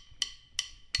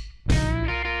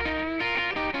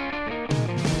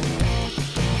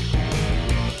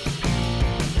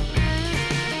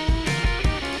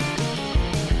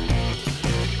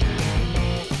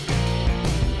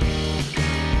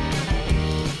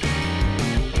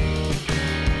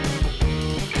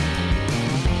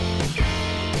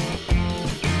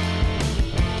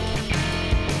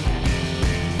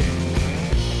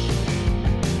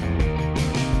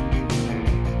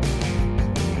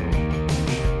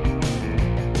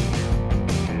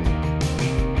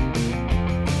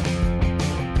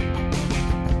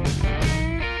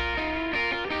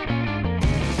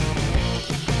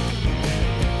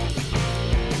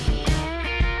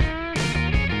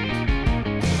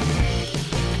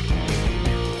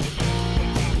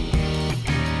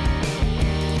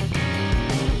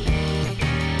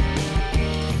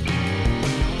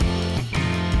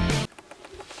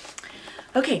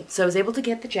 Okay, so I was able to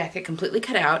get the jacket completely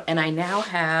cut out, and I now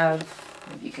have,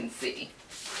 if you can see,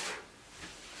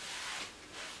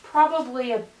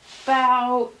 probably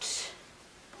about,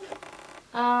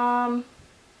 I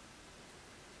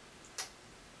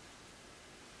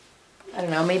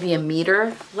don't know, maybe a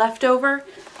meter left over.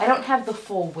 I don't have the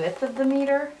full width of the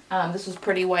meter. This was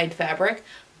pretty wide fabric,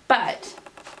 but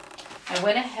I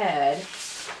went ahead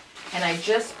and I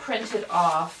just printed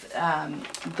off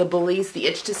the Belize, the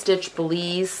Itch to Stitch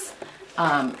Belize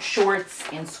shorts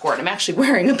and skirt. I'm actually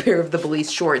wearing a pair of the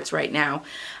Belize shorts right now.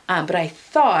 But I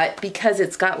thought, because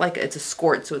it's got like, it's a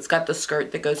skirt, so it's got the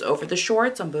skirt that goes over the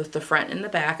shorts on both the front and the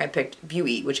back. I picked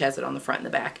Beauty, which has it on the front and the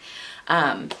back.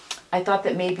 I thought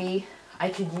that maybe I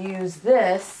could use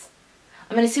this.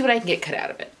 I'm going to see what I can get cut out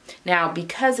of it. Now,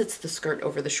 because it's the skirt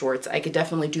over the shorts, I could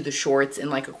definitely do the shorts in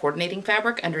like a coordinating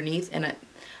fabric underneath, and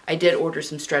I did order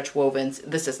some stretch wovens.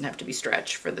 This doesn't have to be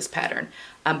stretch for this pattern,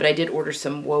 but I did order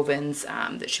some wovens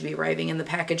that should be arriving in the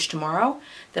package tomorrow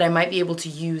that I might be able to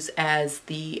use as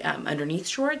the underneath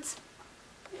shorts.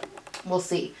 We'll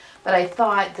see. But I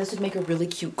thought this would make a really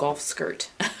cute golf skirt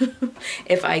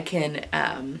if I can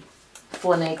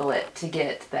finagle it to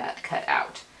get that cut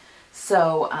out.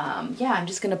 So yeah, I'm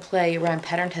just going to play around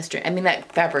pattern tester. I mean,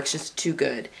 that fabric's just too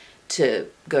good to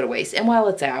go to waste. And while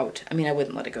it's out, I mean, I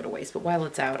wouldn't let it go to waste, but while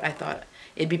it's out, I thought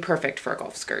it'd be perfect for a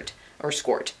golf skirt or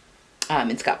skirt.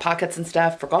 It's got pockets and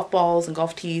stuff for golf balls and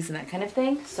golf tees and that kind of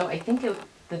thing. So I think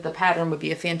that the pattern would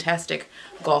be a fantastic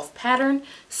golf pattern.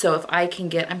 So if I can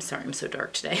get, I'm sorry, I'm so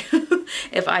dark today.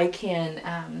 If I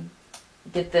can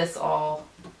get this all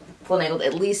finagled,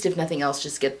 at least if nothing else,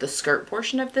 just get the skirt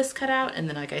portion of this cut out. And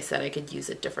then, like I said, I could use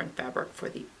a different fabric for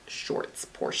the shorts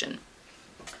portion.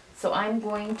 So I'm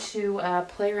going to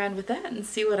play around with that and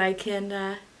see what I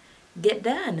can get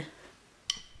done.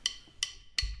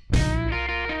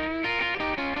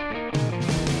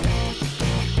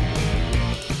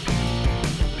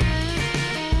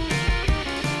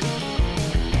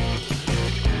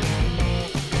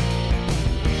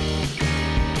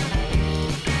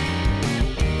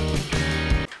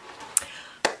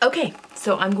 Okay,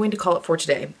 so I'm going to call it for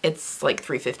today. It's like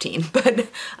 3:15, but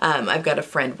I've got a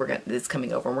friend that's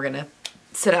coming over, and we're gonna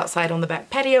sit outside on the back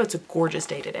patio. It's a gorgeous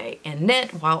day today, and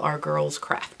knit while our girls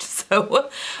craft. So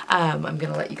I'm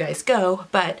gonna let you guys go,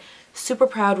 but super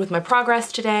proud with my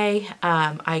progress today.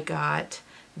 I got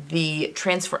the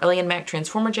Ellie & Mac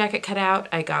Transformer jacket cut out.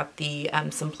 I got the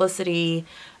Simplicity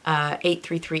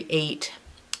 8338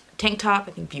 tank top,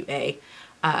 I think Butte A,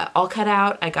 all cut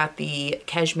out. I got the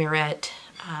Cashmerette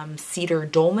Cedar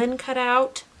Dolman cut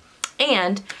out,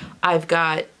 and I've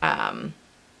got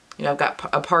I've got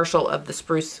a partial of the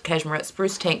Cashmerette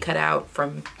spruce tank cut out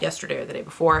from yesterday or the day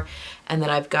before, and then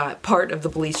I've got part of the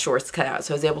Belize shorts cut out.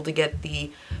 So I was able to get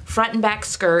the front and back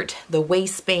skirt, the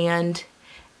waistband,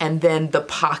 and then the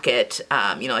pocket,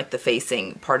 like the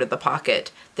facing part of the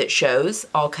pocket that shows,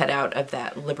 all cut out of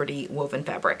that Liberty woven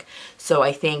fabric. So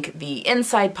I think the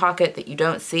inside pocket that you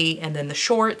don't see, and then the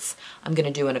shorts, I'm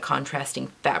gonna do in a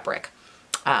contrasting fabric.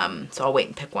 So I'll wait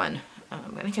and pick one.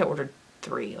 I think I ordered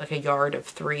 3, like a yard of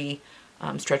 3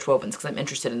 stretch wovens, because I'm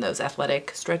interested in those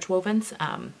athletic stretch wovens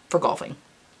for golfing.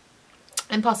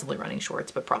 And possibly running shorts,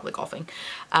 but probably golfing.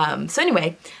 So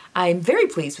anyway, I'm very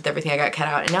pleased with everything I got cut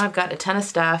out, and now I've got a ton of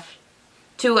stuff.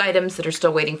 2 items that are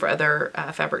still waiting for other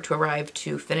fabric to arrive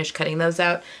to finish cutting those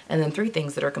out, and then 3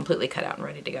 things that are completely cut out and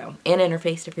ready to go. And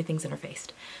interfaced, everything's interfaced.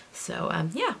 So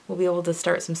yeah, we'll be able to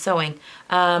start some sewing.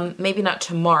 Maybe not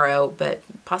tomorrow, but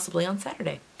possibly on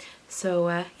Saturday.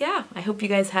 So yeah, I hope you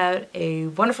guys had a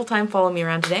wonderful time following me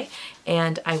around today,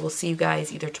 and I will see you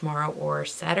guys either tomorrow or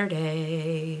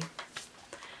Saturday.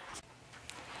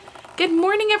 Good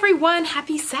morning, everyone.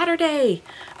 Happy Saturday.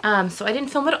 So I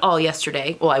didn't film at all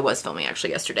yesterday. Well, I was filming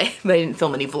actually yesterday, but I didn't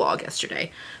film any vlog yesterday.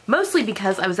 Mostly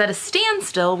because I was at a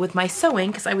standstill with my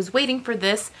sewing because I was waiting for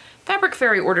this Fabric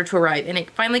Fairy order to arrive, and it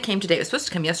finally came today. It was supposed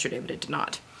to come yesterday, but it did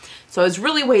not. So I was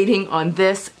really waiting on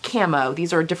this camo.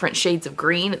 These are different shades of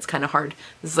green. It's kind of hard.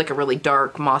 This is like a really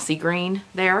dark mossy green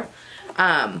there.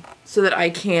 So that I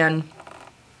can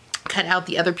cut out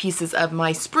the other pieces of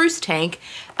my spruce tank,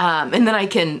 and then I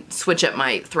can switch up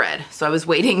my thread. So I was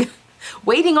waiting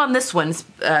on this one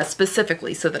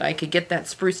specifically so that I could get that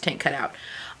spruce tank cut out.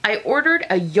 I ordered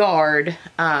a yard.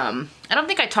 I don't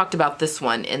think I talked about this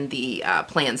one in the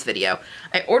plans video.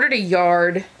 I ordered a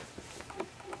yard.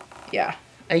 Yeah.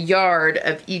 A yard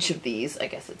of each of these. I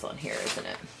guess it's on here, isn't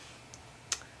it?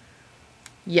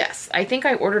 Yes, I think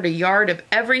I ordered a yard of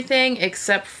everything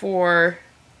except for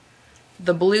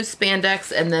the blue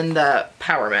spandex and then the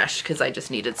power mesh, because I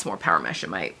just needed some more power mesh in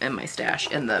my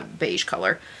stash in the beige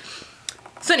color.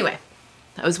 So anyway,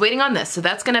 I was waiting on this. So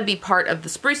that's going to be part of the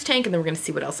spruce tank, and then we're going to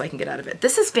see what else I can get out of it.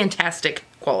 This is fantastic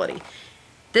quality.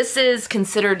 This is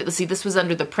considered, let's see, this was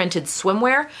under the printed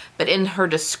swimwear, but in her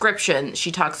description,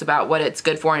 she talks about what it's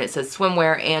good for, and it says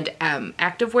swimwear and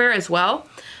activewear as well.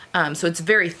 So it's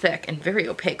very thick and very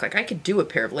opaque. Like, I could do a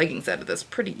pair of leggings out of this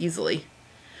pretty easily.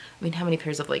 I mean, how many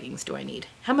pairs of leggings do I need?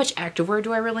 How much activewear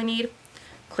do I really need?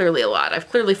 Clearly a lot. I've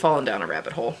clearly fallen down a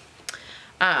rabbit hole.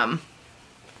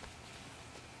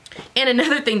 And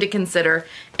another thing to consider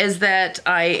is that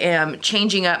I am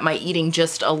changing up my eating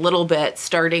just a little bit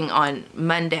starting on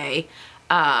Monday,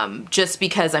 just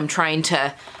because I'm trying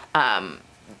to,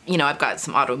 you know, I've got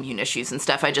some autoimmune issues and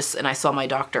stuff. And I saw my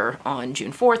doctor on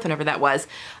June 4th, whenever that was.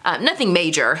 Nothing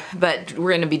major, but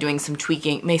we're going to be doing some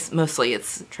tweaking. Mostly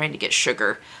it's trying to get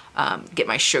sugar, get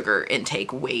my sugar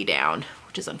intake way down,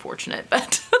 which is unfortunate,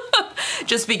 but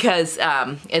just because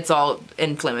it's all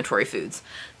inflammatory foods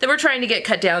that we're trying to get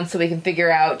cut down so we can figure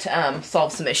out,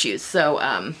 solve some issues. So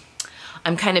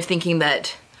I'm kind of thinking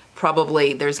that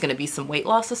probably there's going to be some weight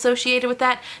loss associated with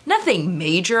that. Nothing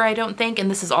major, I don't think,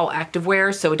 and this is all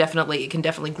activewear, so it can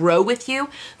definitely grow with you.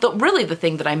 Really the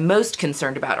thing that I'm most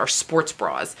concerned about are sports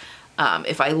bras.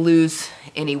 If I lose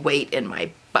any weight in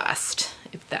my bust,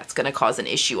 if that's going to cause an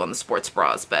issue on the sports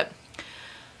bras, but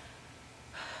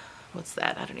what's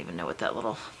that? I don't even know what that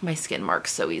my skin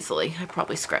marks so easily. I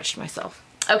probably scratched myself.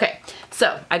 Okay,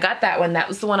 so I got that one. That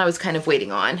was the one I was kind of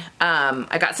waiting on.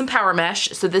 I got some power mesh.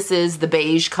 So this is the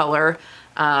beige color.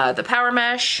 The power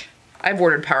mesh, I've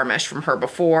ordered power mesh from her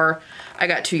before. I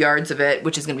got 2 yards of it,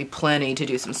 which is gonna be plenty to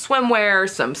do some swimwear,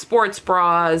 some sports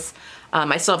bras.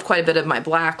 I still have quite a bit of my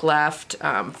black left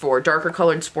for darker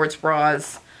colored sports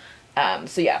bras.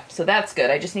 So yeah, so that's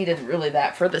good. I just needed really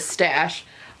that for the stash.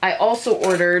 I also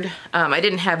ordered, I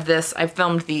didn't have this, I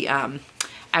filmed the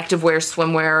activewear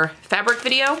swimwear fabric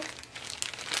video, and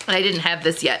I didn't have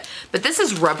this yet, but this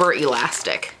is rubber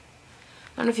elastic.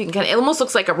 I don't know if you can it almost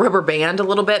looks like a rubber band a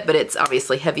little bit, but it's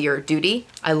obviously heavier duty.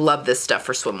 I love this stuff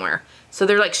for swimwear. So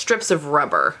they're like strips of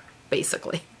rubber,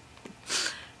 basically.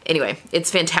 Anyway,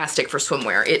 it's fantastic for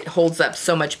swimwear. It holds up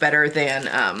so much better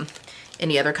than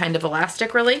any other kind of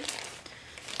elastic, really,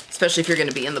 especially if you're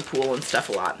gonna be in the pool and stuff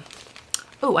a lot.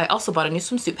 Oh, I also bought a new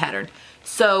swimsuit pattern.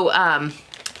 So,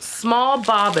 Small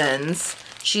Bobbins,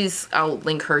 I'll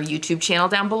link her YouTube channel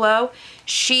down below.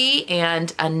 She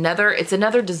and it's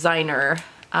another designer,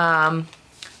 Hani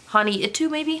Itu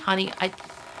maybe?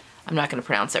 I'm not gonna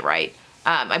pronounce it right.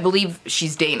 I believe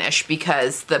she's Danish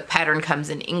because the pattern comes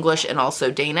in English and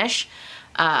also Danish.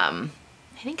 I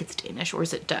think it's Danish, or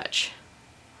is it Dutch?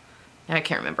 I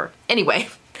can't remember. Anyway,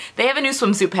 they have a new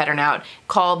swimsuit pattern out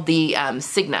called the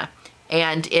Signa.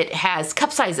 And it has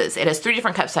cup sizes. It has 3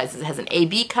 different cup sizes. It has an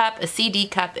AB cup, a CD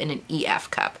cup, and an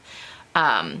EF cup.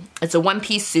 It's a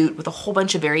one-piece suit with a whole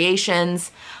bunch of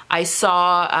variations. I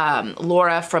saw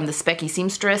Laura from the Specky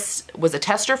Seamstress was a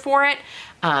tester for it,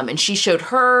 and she showed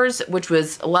hers, which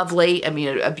was lovely. I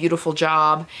mean, a beautiful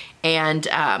job. And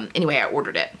anyway, I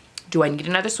ordered it. Do I need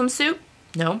another swimsuit?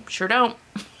 No, sure don't.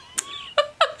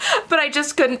 But I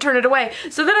just couldn't turn it away.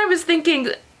 So then I was thinking,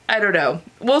 I don't know.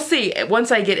 We'll see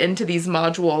once I get into these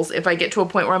modules, if I get to a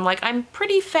point where I'm like, I'm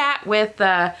pretty fat with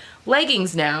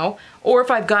leggings now, or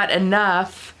if I've got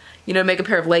enough, you know, make a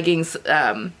pair of leggings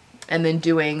and then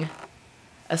doing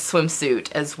a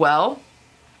swimsuit as well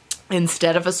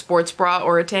instead of a sports bra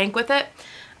or a tank with it.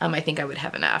 I think I would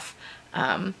have enough.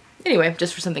 Anyway,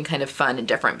 just for something kind of fun and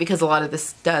different, because a lot of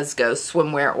this does go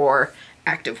swimwear or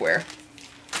activewear.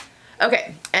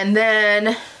 Okay, and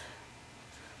then,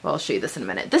 well, I'll show you this in a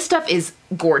minute. This stuff is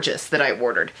gorgeous that I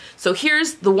ordered. So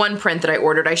here's the one print that I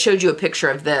ordered. I showed you a picture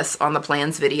of this on the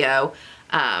plans video.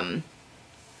 I'm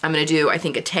gonna do, I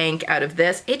think, a tank out of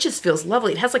this. It just feels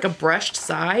lovely. It has like a brushed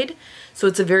side, so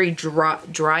it's a very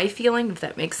dry feeling, if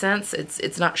that makes sense.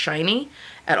 It's not shiny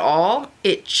at all.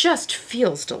 It just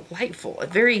feels delightful. A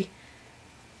very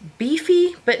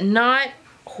beefy, but not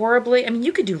horribly. I mean,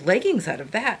 you could do leggings out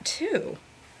of that too.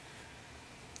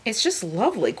 It's just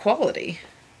lovely quality.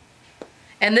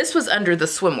 And this was under the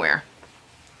swimwear.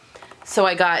 So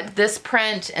I got this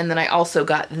print, and then I also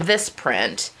got this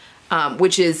print,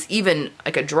 which is even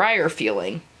like a drier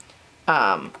feeling.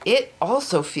 It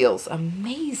also feels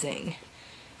amazing.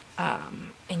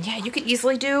 And yeah, you could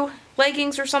easily do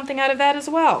leggings or something out of that as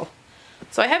well.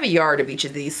 So I have a yard of each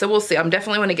of these, so we'll see. I'm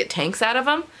definitely going to get tanks out of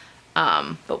them,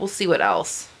 but we'll see what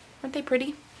else. Aren't they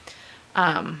pretty?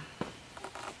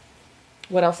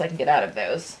 What else I can get out of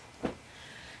those.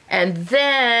 And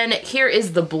then here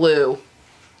is the blue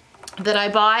that I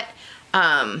bought.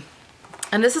 And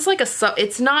this is like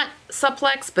it's not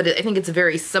supplex, but I think it's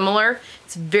very similar.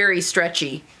 It's very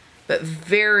stretchy, but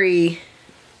very,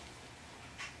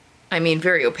 I mean,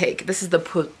 very opaque. This is the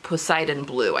Poseidon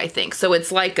blue, I think. So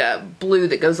it's like a blue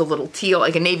that goes a little teal,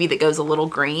 like a navy that goes a little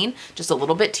green, just a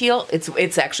little bit teal.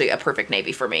 It's actually a perfect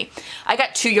navy for me. I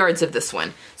got 2 yards of this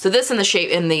one. So this in the shape,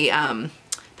 in the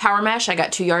power mesh, I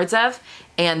got 2 yards of,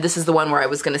 and this is the one where I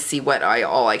was gonna see what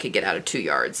all I could get out of 2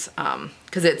 yards,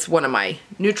 because it's one of my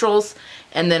neutrals.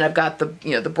 And then I've got the,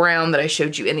 the brown that I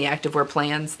showed you in the activewear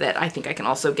plans that I think I can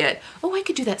also get. Oh, I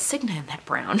could do that Signa in that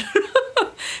brown.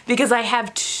 Because I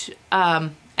have, I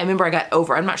remember I got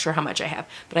over, I'm not sure how much I have,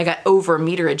 but I got over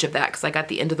meterage of that because I got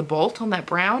the end of the bolt on that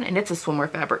brown, and it's a swimwear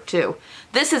fabric too.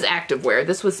 This is activewear.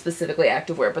 This was specifically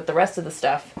activewear, but the rest of the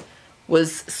stuff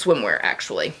was swimwear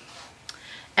actually.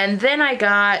 And then I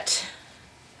got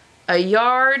a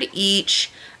yard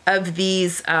each of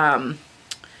these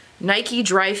Nike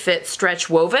Dry Fit stretch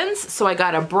wovens. So I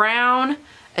got a brown,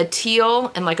 a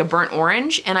teal, and like a burnt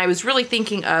orange. And I was really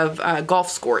thinking of golf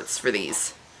skirts for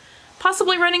these.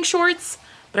 Possibly running shorts,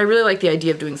 but I really like the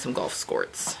idea of doing some golf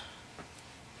skirts.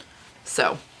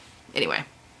 So anyway,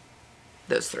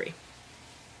 those 3.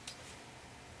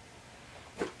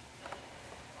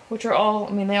 Which are all,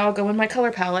 I mean, they all go in my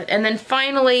color palette. And then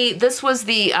finally, this was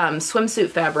the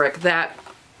swimsuit fabric that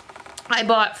I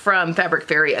bought from Fabric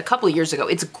Fairy a couple of years ago.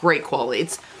 It's great quality.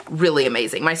 It's really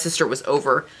amazing. My sister was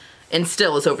over, and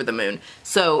still is over the moon.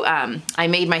 So I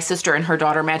made my sister and her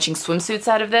daughter matching swimsuits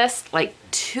out of this like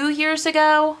 2 years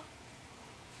ago.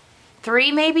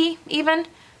 3 maybe even.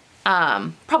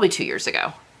 Probably 2 years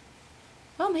ago.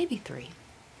 Well, maybe 3.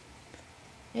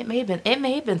 It may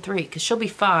have been 3, because she'll be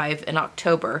 5 in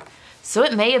October. So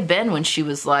it may have been when she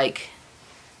was like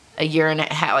a year and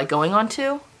a half, like going on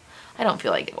 2. I don't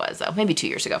feel like it was though. Maybe 2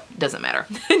 years ago. It doesn't matter.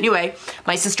 Anyway,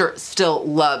 my sister still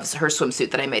loves her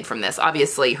swimsuit that I made from this.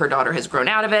 Obviously, her daughter has grown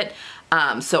out of it.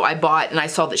 So I bought, and I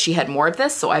saw that she had more of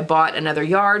this, so I bought another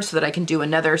yard so that I can do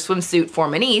another swimsuit for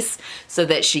my niece so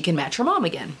that she can match her mom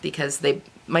again, because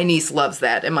my niece loves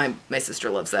that, and my sister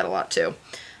loves that a lot too.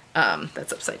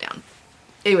 That's upside down.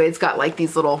 Anyway, it's got like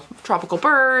these little tropical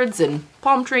birds and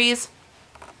palm trees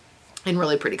in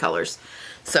really pretty colors.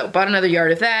 So bought another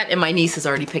yard of that, and my niece has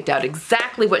already picked out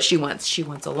exactly what she wants. She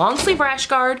wants a long sleeve rash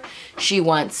guard, she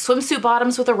wants swimsuit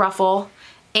bottoms with a ruffle,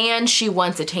 and she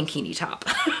wants a tankini top.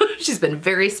 She's been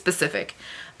very specific.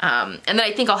 And then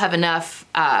I think I'll have enough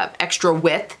extra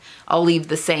width. I'll leave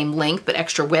the same length, but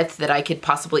extra width that I could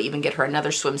possibly even get her another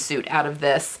swimsuit out of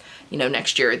this,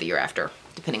 next year or the year after,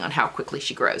 depending on how quickly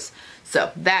she grows.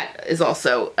 So that is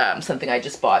also something I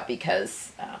just bought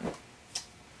because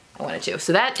I wanted to.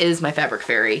 So that is my Fabric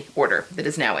Fairy order that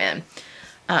is now in.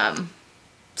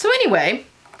 So anyway,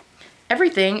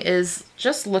 everything is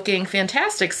just looking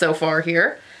fantastic so far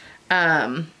here.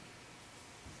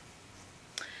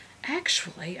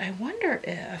 Actually, I wonder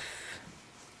if...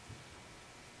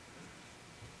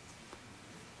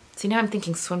 See, now I'm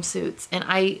thinking swimsuits, and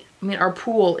I mean, our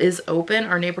pool is open,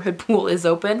 our neighborhood pool is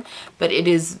open, but it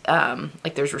is,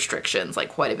 like there's restrictions, like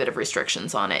quite a bit of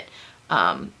restrictions on it,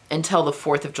 until the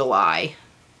 4th of July,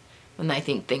 when I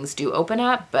think things do open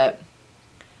up, but,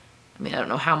 I mean, I don't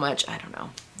know how much, I don't know.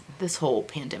 This whole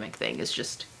pandemic thing is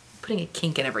just putting a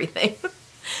kink in everything.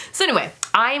 So anyway,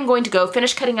 I am going to go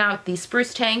finish cutting out the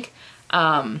spruce tank,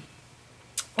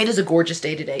 It is a gorgeous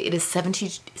day today. It is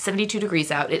 72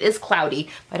 degrees out. It is cloudy.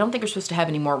 I don't think we're supposed to have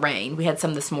any more rain. We had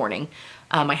some this morning.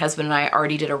 My husband and I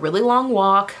already did a really long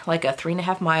walk, like a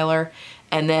 3.5 miler.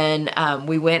 And then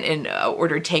we went and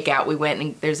ordered takeout. We went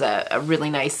and there's a really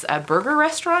nice burger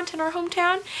restaurant in our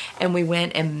hometown. And we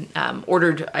went and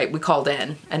ordered, we called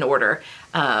in an order,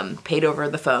 paid over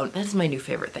the phone. That is my new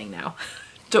favorite thing now,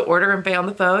 to order and pay on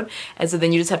the phone. And so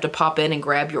then you just have to pop in and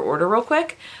grab your order real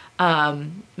quick.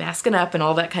 Masking up and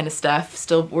all that kind of stuff.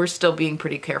 We're still being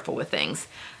pretty careful with things.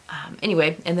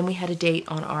 Anyway, and then we had a date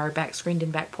on our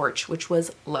screened-in back porch, which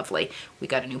was lovely. We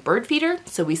got a new bird feeder,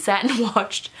 so we sat and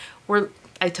watched.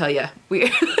 I tell you,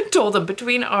 we told them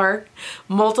between our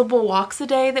multiple walks a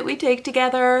day that we take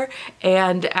together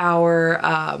and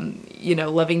our, you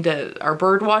know, our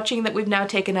bird watching that we've now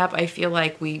taken up, I feel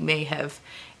like we may have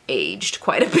aged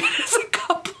quite a bit as a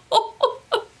couple.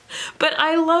 But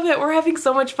I love it. We're having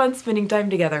so much fun spending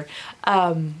time together.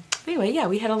 Anyway, yeah,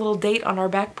 we had a little date on our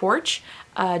back porch,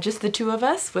 just the two of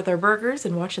us with our burgers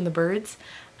and watching the birds.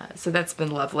 So that's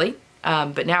been lovely.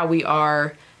 But now we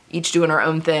are each doing our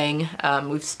own thing.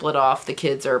 We've split off. The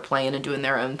kids are playing and doing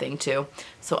their own thing too.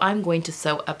 So I'm going to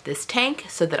sew up this tank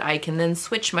so that I can then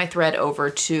switch my thread over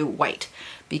to white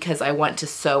because I want to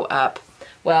sew up,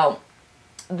 well,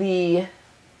 the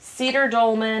cedar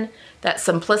dolman, that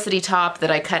simplicity top that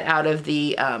I cut out of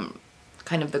the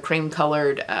kind of the cream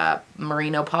colored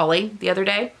merino poly the other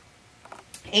day.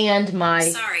 And my...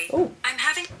 Sorry, I'm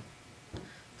having...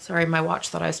 Sorry, my watch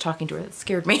thought I was talking to her. That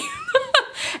scared me.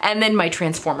 And then my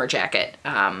transformer jacket,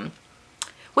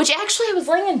 which actually I was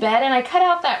laying in bed and I cut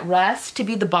out that rust to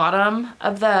be the bottom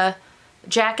of the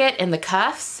jacket and the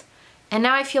cuffs. And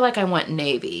now I feel like I want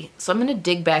navy. So I'm going to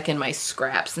dig back in my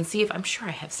scraps and see if, I'm sure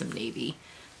I have some navy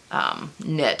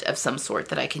knit of some sort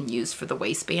that I can use for the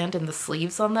waistband and the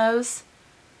sleeves on those.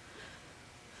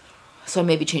 So I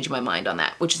may be changing my mind on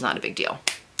that, which is not a big deal.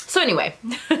 So anyway,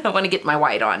 I want to get my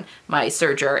white on, my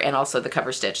serger, and also the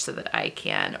cover stitch so that I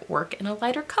can work in a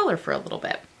lighter color for a little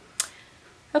bit.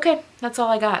 Okay, that's all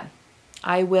I got.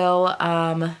 I will,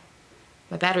 my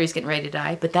battery's getting ready to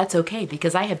die, but that's okay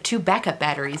because I have 2 backup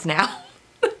batteries now.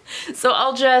 So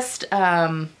I'll just,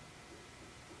 yeah,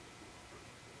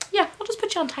 I'll just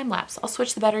put you on time lapse. I'll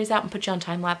switch the batteries out and put you on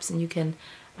time lapse and you can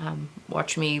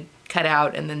watch me cut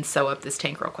out and then sew up this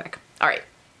tank real quick. All right.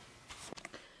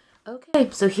 Okay,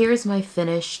 so here's my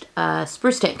finished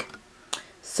spruce tank.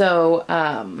 So,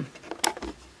 let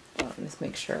me just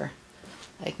make sure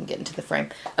I can get into the frame.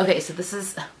 Okay, so this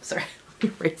is, sorry, let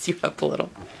me raise you up a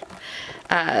little.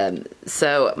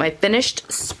 So my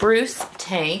finished spruce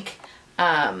tank,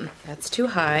 that's too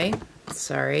high,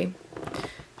 sorry.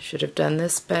 Should have done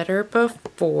this better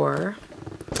before.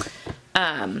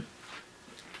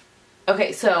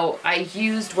 Okay, so I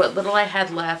used what little I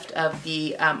had left of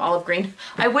the olive green.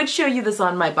 I would show you this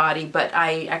on my body, but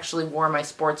I actually wore my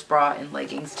sports bra and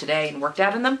leggings today and worked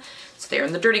out in them. So they're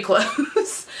in the dirty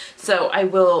clothes. So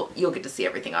you'll get to see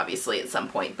everything obviously at some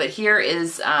point. But here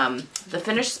is the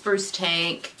finished spruce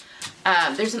tank.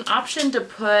 There's an option to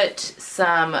put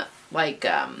some like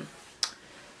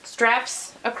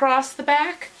straps across the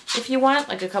back if you want,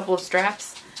 like a couple of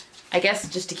straps, I guess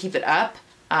just to keep it up.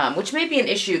 Which may be an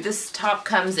issue. This top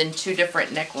comes in 2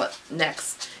 different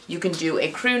necks. You can do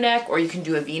a crew neck or you can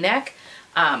do a V-neck.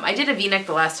 I did a V-neck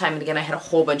the last time and again I had a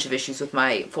whole bunch of issues with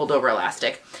my fold over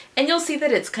elastic. And you'll see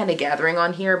that it's kind of gathering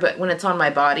on here, but when it's on my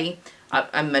body,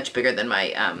 I'm much bigger than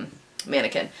my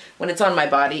mannequin. When it's on my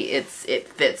body, it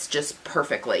fits just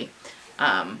perfectly.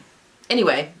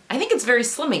 Anyway, I think it's very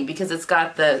slimming because it's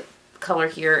got the color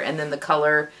here and then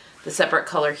the separate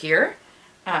color here.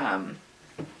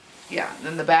 Yeah, and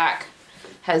then the back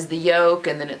has the yoke,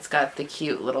 and then it's got the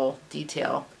cute little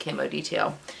detail, camo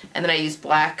detail. And then I used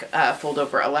black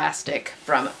fold-over elastic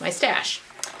from my stash.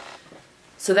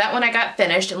 So that one I got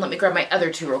finished, and let me grab my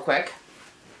other 2 real quick.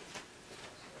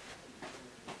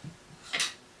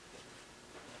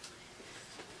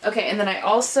 Okay, and then I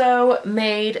also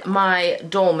made my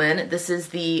dolman. This is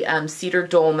the cedar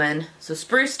dolman. So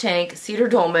spruce tank, cedar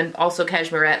dolman, also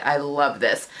cashmerette. I love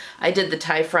this. I did the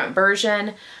tie front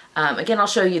version. Again, I'll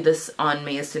show you this on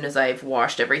me as soon as I've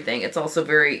washed everything. It's also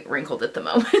very wrinkled at the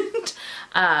moment.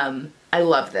 I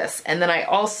love this. And then I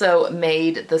also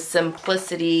made the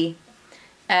Simplicity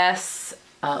S,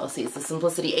 let's see, it's the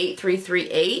Simplicity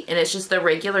 8338, and it's just the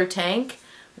regular tank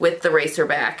with the racer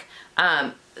back.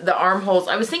 The armholes,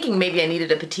 I was thinking maybe I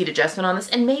needed a petite adjustment on this,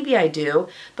 and maybe I do,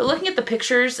 but looking at the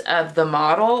pictures of the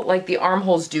model, like the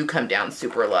armholes do come down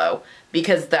super low,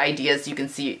 because the idea is you can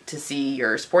see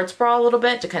your sports bra a little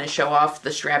bit to kind of show off the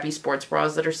strappy sports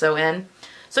bras that are so in.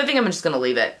 So I think I'm just going to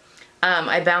leave it.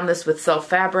 I bound this with self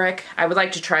fabric. I would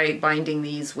like to try binding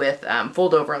these with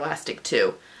fold over elastic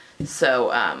too.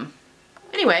 So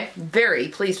anyway, very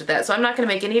pleased with that. So I'm not going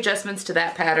to make any adjustments to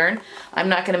that pattern. I'm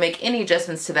not going to make any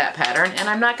adjustments to that pattern, and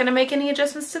I'm not going to make any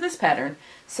adjustments to this pattern.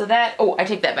 So that, oh, I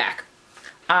take that back.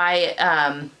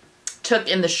 I took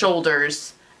in the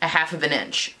shoulders a 1/2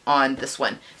 inch on this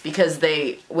one because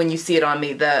they, when you see it on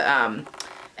me, the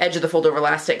edge of the fold over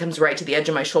elastic comes right to the edge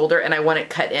of my shoulder, and I want it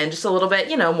cut in just a little bit,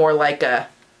 you know, more like a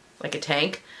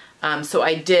tank. So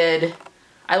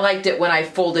I liked it when I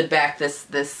folded back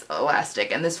this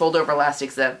elastic, and this fold over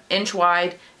elastic's an inch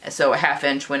wide, so a 1/2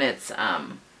 inch when it's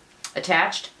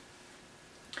attached.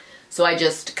 So I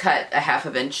just cut a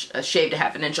 1/2 inch, shaved a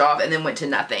 1/2 inch off, and then went to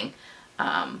nothing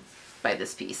by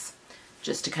this piece,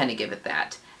 just to kind of give it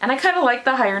that. And I kind of like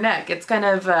the higher neck. It's kind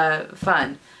of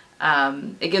fun.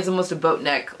 It gives almost a boat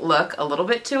neck look a little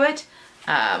bit to it,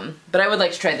 but I would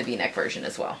like to try the V-neck version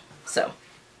as well. So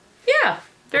yeah,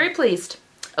 very pleased.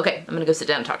 Okay, I'm gonna go sit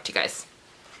down and talk to you guys.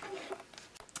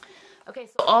 Okay,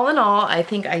 so all in all, I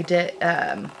think I did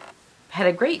had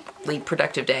a greatly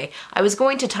productive day. I was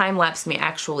going to time lapse me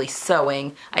actually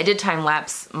sewing. I did time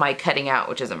lapse my cutting out,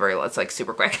 which isn't very, it's like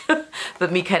super quick, but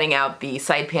me cutting out the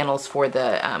side panels for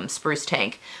the spruce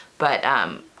tank. But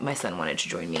my son wanted to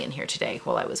join me in here today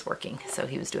while I was working, so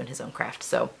he was doing his own craft.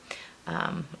 So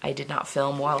I did not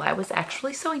film while I was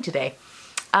actually sewing today.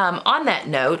 On that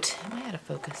note, am I out of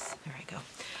focus? There I go.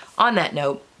 On that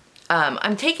note,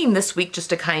 I'm taking this week just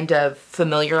to kind of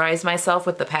familiarize myself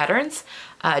with the patterns,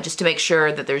 just to make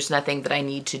sure that there's nothing that I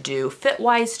need to do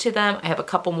fit-wise to them. I have a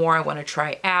couple more I want to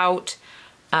try out,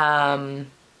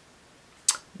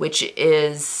 which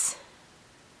is,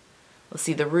 let's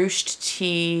see, the ruched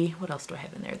tee. What else do I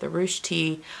have in there? The ruched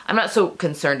tee. I'm not so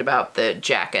concerned about the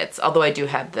jackets, although I do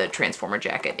have the transformer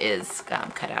jacket is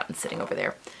cut out and sitting over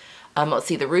there. Let's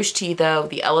see, the ruched tee though,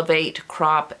 the elevate,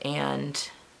 crop, and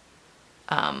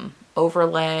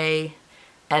overlay,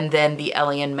 and then the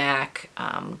Ellie and Mac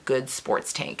good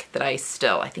sports tank that I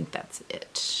think that's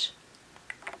it,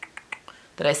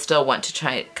 that I still want to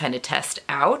try kind of test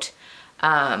out.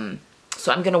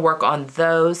 So I'm going to work on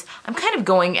those. I'm kind of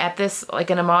going at this like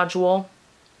in a module,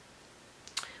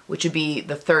 which would be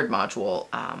the 3rd module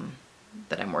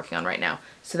that I'm working on right now.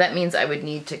 So that means I would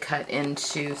need to cut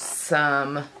into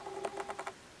some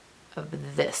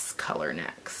of this color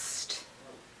next.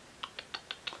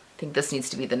 I think this needs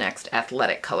to be the next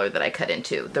athletic color that I cut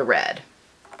into, the red.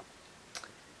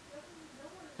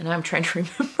 And I'm trying to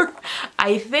remember.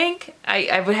 I think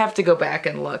I would have to go back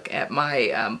and look at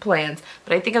my plans,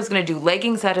 but I think I was going to do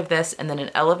leggings out of this, and then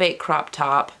an elevate crop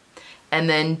top, and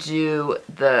then do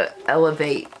the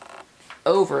elevate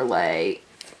overlay.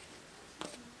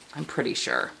 I'm pretty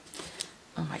sure.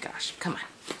 Oh my gosh, come on,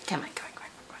 come on,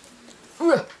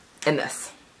 come on. And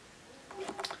this,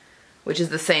 which is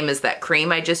the same as that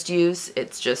cream I just used.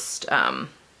 It's just,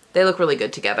 they look really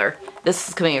good together. This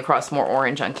is coming across more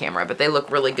orange on camera, but they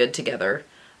look really good together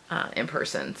in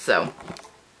person. So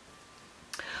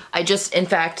I just, in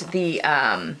fact, the,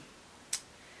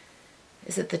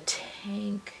 is it the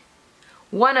tank?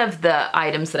 One of the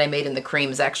items that I made in the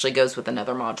creams actually goes with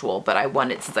another module, but I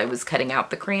wanted, since I was cutting out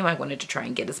the cream, I wanted to try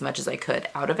and get as much as I could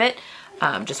out of it,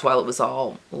 just while it was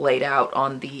all laid out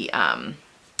on the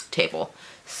table.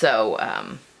 So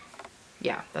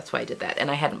yeah, that's why I did that. And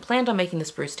I hadn't planned on making the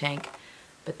spruce tank,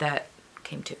 but that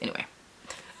came to, anyway.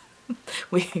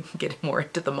 We can get more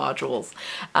into the modules.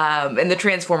 And the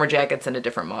transformer jacket's in a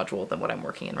different module than what I'm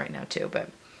working in right now too, but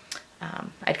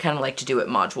I'd kind of like to do it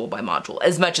module by module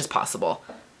as much as possible.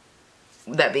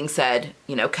 That being said,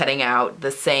 you know, cutting out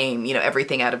the same, you know,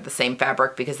 everything out of the same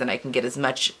fabric, because then I can get as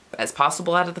much as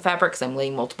possible out of the fabric, because I'm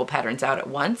laying multiple patterns out at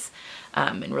once,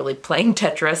 and really playing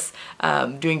Tetris,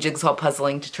 doing jigsaw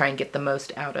puzzling to try and get the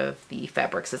most out of the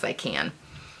fabrics as I can.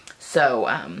 So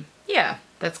yeah,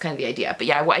 that's kind of the idea. But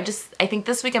yeah, I think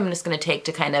this week I'm just going to take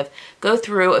to kind of go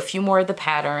through a few more of the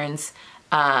patterns,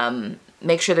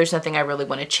 make sure there's nothing I really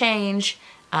want to change,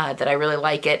 that I really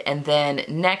like it. And then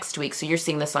next week, so you're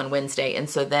seeing this on Wednesday, and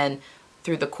so then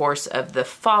through the course of the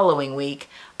following week,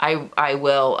 I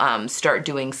will start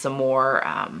doing some more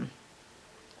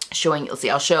showing. Let's see,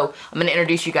 I'm going to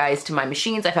introduce you guys to my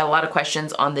machines. I've had a lot of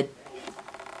questions on the,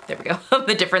 there we go,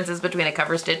 the differences between a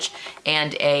cover stitch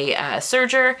and a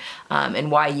serger,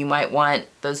 and why you might want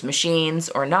those machines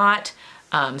or not.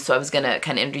 So I was going to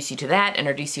kind of introduce you to that,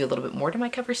 introduce you a little bit more to my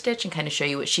cover stitch, and kind of show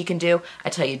you what she can do. I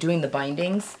tell you, doing the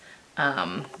bindings,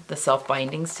 the self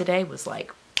bindings today was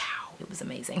like, wow, it was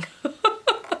amazing.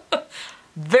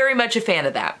 Very much a fan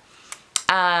of that.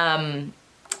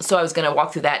 So I was going to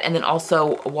walk through that and then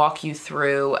also walk you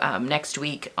through next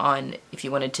week on if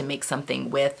you wanted to make something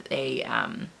with a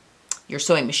your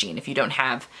sewing machine, if you don't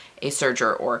have a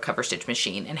serger or a cover stitch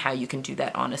machine, and how you can do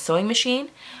that on a sewing machine,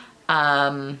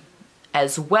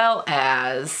 as well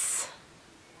as,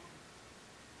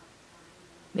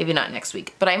 maybe not next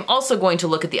week, but I'm also going to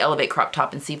look at the Elevate crop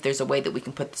top and see if there's a way that we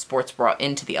can put the sports bra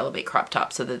into the Elevate crop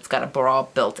top so that it's got a bra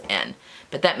built in,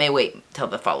 but that may wait till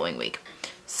the following week.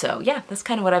 So yeah, that's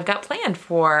kind of what I've got planned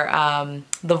for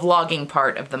the vlogging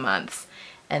part of the month,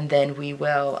 and then we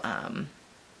will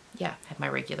yeah, have my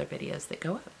regular videos that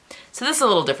go up. So this is a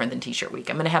little different than t-shirt week.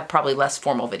 I'm going to have probably less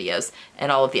formal videos,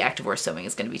 and all of the activewear sewing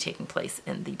is going to be taking place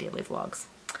in the daily vlogs.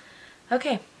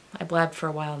 Okay, I blabbed for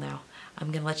a while now.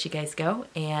 I'm going to let you guys go,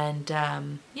 and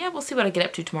yeah, we'll see what I get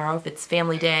up to tomorrow. If it's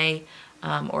family day,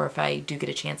 or if I do get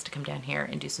a chance to come down here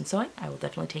and do some sewing, I will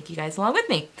definitely take you guys along with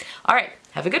me. All right,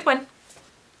 have a good one.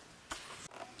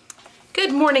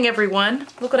 Good morning, everyone.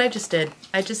 Look what I just did.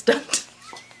 I just dumped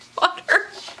water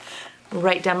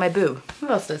right down my boob. Who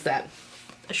else does that?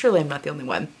 Surely I'm not the only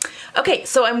one. Okay,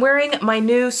 so I'm wearing my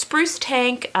new spruce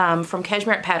tank from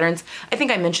Cashmere Patterns. I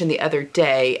think I mentioned the other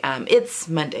day. It's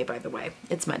Monday, by the way.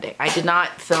 It's Monday. I did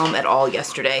not film at all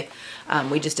yesterday.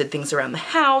 We just did things around the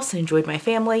house and enjoyed my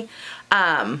family.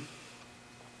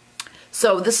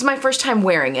 So this is my first time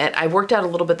wearing it. I worked out a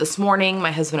little bit this morning.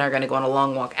 My husband and I are going to go on a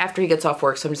long walk after he gets off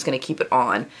work, so I'm just going to keep it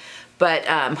on. But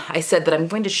I said that I'm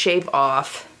going to shave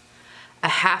off a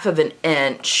 1/2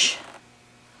 inch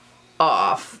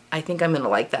off. I think I'm going to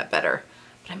like that better.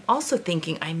 But I'm also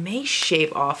thinking I may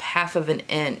shave off 1/2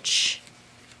 inch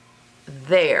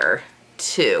there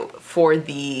too for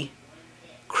the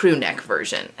crew neck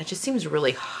version. It just seems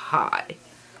really high.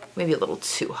 Maybe a little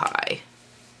too high.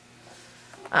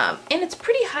 And it's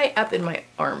pretty high up in my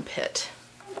armpit.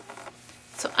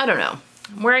 So I don't know.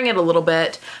 I'm wearing it a little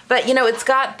bit, but you know, it's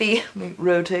got the, let me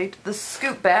rotate, the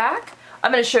scoop back.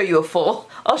 I'm going to show you a full,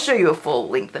 I'll show you a full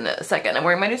length in a second. I'm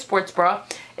wearing my new sports bra.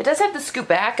 It does have the scoop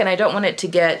back, and I don't want it to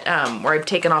get where I've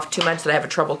taken off too much that I have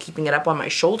trouble keeping it up on my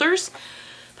shoulders.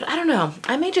 But I don't know.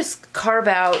 I may just carve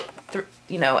out,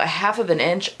 you know, a 1/2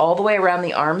 inch all the way around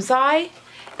the arm's eye,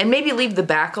 and maybe leave the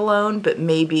back alone, but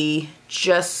maybe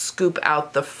just scoop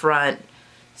out the front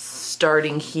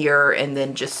starting here and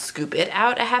then just scoop it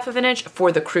out a 1/2 inch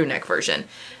for the crew neck version.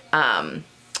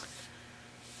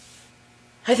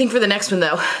 I think for the next one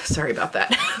though, sorry about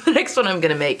that, the next one I'm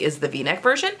going to make is the V-neck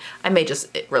version. I may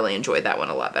just really enjoy that one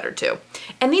a lot better too.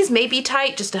 And these may be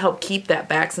tight just to help keep that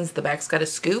back, since the back's got a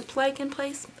scoop like in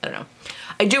place. I don't know.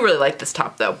 I do really like this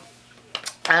top though.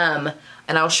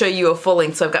 And I'll show you a full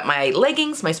length. So I've got my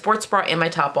leggings, my sports bra, and my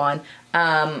top on.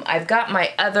 I've got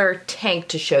my other tank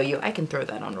to show you. I can throw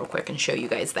that on real quick and show you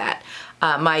guys that.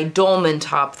 My dolman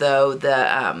top though,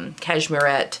 the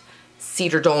Cashmerette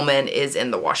Cedar Dolman, is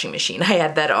in the washing machine. I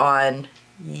had that on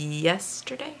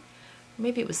yesterday.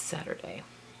 Maybe it was Saturday.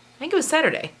 I think it was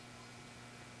Saturday.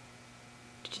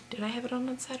 Did I have it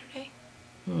on Saturday?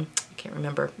 I can't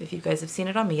remember if you guys have seen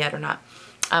it on me yet or not.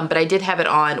 But I did have it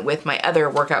on with my other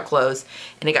workout clothes,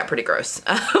 and it got pretty gross.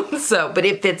 But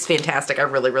it fits fantastic. I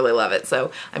really, really love it.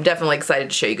 So I'm definitely excited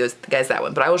to show you guys that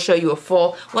one. But I will show you a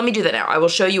full, let me do that now. I will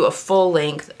show you a full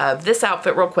length of this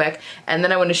outfit real quick, and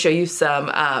then I want to show you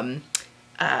some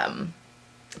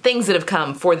things that have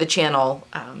come for the channel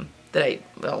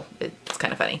well, it's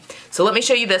kind of funny. So let me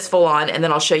show you this full on, and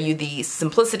then I'll show you the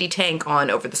Simplicity tank on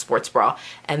over the sports bra,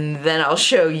 and then I'll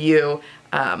show you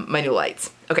my new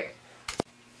lights. Okay.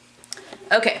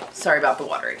 Okay, sorry about the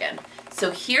water again.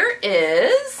 So here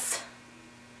is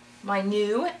my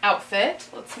new outfit.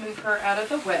 Let's move her out of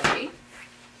the way.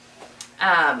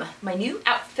 My new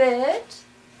outfit.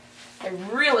 I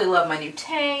really love my new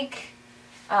tank.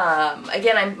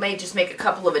 Again, I may just make a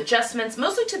couple of adjustments,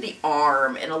 mostly to the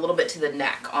arm and a little bit to the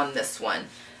neck on this one.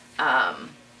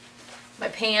 My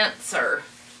pants are,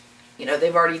 you know,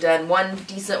 they've already done one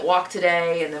decent walk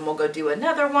today, and then we'll go do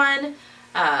another one.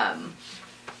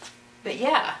 But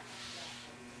yeah,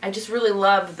 I just really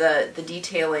love the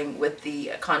detailing with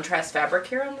the contrast fabric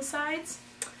here on the sides.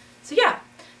 So yeah,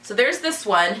 so there's this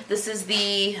one. This is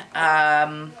the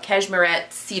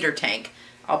Cashmerette Cedar tank.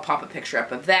 I'll pop a picture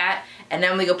up of that. And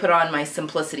then we go put on my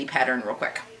Simplicity pattern real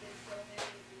quick.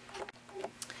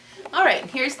 All right,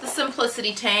 here's the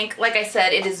Simplicity tank. Like I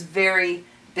said, it is very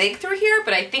big through here,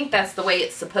 but I think that's the way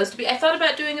it's supposed to be. I thought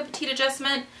about doing a petite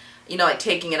adjustment, you know, like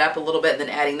taking it up a little bit and then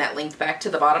adding that length back to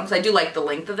the bottom, because I do like the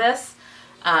length of this.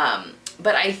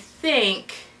 But I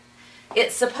think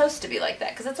it's supposed to be like that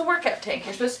because it's a workout tank.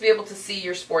 You're supposed to be able to see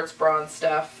your sports bra and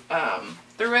stuff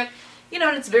through it. You know,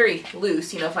 and it's very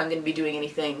loose, you know, if I'm going to be doing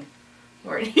anything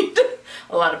where I need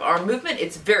a lot of arm movement.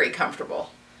 It's very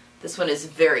comfortable. This one is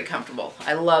very comfortable.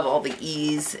 I love all the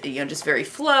ease, you know, just very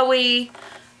flowy.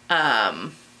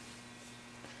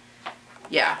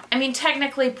 Yeah, I mean,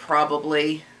 technically,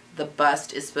 probably the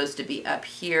bust is supposed to be up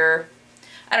here.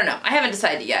 I don't know. I haven't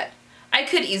decided yet. I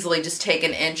could easily just take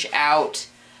an inch out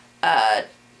at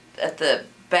the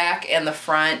back and the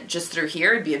front just through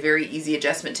here. It'd be a very easy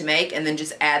adjustment to make, and then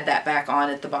just add that back on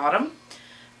at the bottom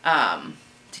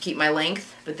to keep my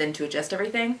length, but then to adjust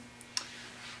everything.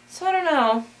 So I don't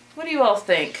know. What do you all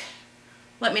think?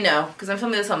 Let me know, because I'm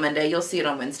filming this on Monday. You'll see it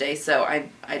on Wednesday, so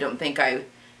I don't think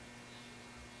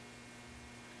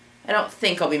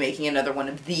I'll be making another one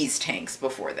of these tanks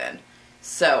before then.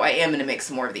 So I am going to make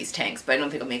some more of these tanks, but I don't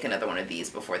think I'll make another one of these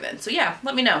before then. So yeah,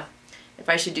 let me know if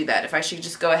I should do that. If I should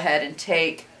just go ahead and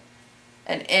take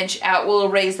an inch out. We'll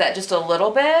erase that just a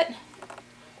little bit.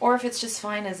 Or if it's just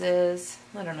fine as is.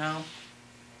 I don't know.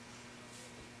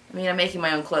 I mean, I'm making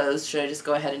my own clothes. Should I just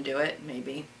go ahead and do it?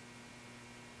 Maybe.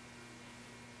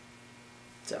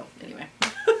 So, anyway.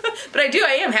 But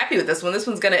I am happy with this one. This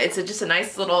one's it's just a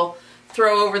nice little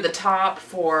throw over the top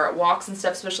for walks and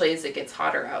stuff, especially as it gets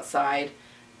hotter outside.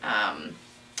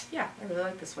 Yeah, I really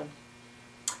like this one.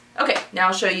 Okay, now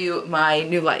I'll show you my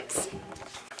new lights.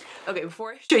 Okay,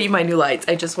 before I show you my new lights,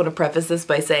 I just want to preface this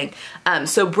by saying,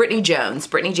 so Brittany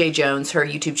J. Jones, her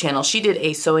YouTube channel, she did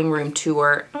a sewing room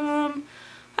tour,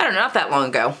 I don't know, not that long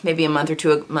ago, maybe a month or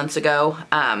 2 months ago,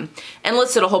 and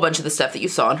listed a whole bunch of the stuff that you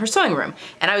saw in her sewing room.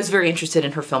 And I was very interested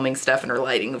in her filming stuff and her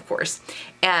lighting, of course.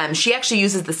 And she actually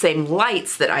uses the same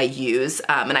lights that I use,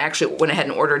 and I actually went ahead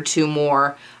and ordered 2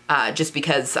 more, just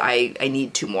because I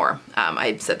need 2 more.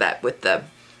 I said that with the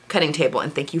cutting table,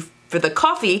 and thank you for the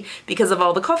coffee. Because of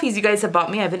all the coffees you guys have bought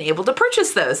me, I've been able to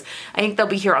purchase those. I think they'll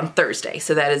be here on Thursday,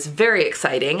 so that is very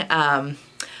exciting.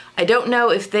 I don't know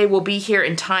if they will be here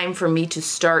in time for me to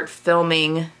start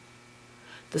filming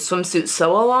the swimsuit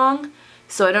sew-along,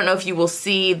 so I don't know if you will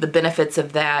see the benefits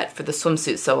of that for the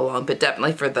swimsuit sew-along, but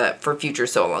definitely for future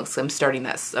sew-alongs. So I'm starting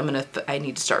that. I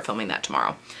need to start filming that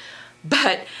tomorrow.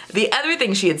 But the other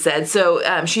thing she had said,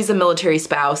 so she's a military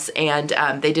spouse, and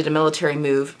they did a military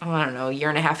move, oh, I don't know, a year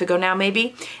and a half ago now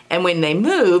maybe, and when they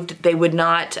moved, they would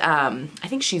not, I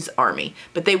think she's Army,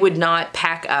 but they would not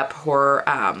pack up her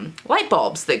light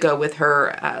bulbs that go with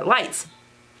her lights,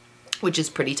 which is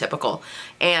pretty typical.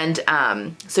 And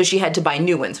so she had to buy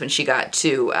new ones when she got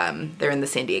to, they're in the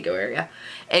San Diego area.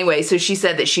 Anyway, so she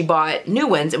said that she bought new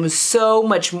ones and was so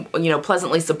much, you know,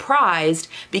 pleasantly surprised,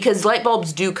 because light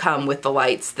bulbs do come with the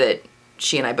lights that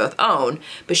she and I both own,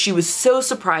 but she was so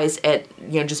surprised at,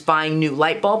 you know, just buying new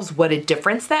light bulbs, what a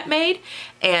difference that made.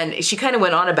 And she kind of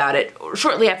went on about it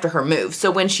shortly after her move.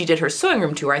 So when she did her sewing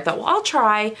room tour, I thought, well, I'll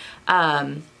try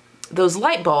those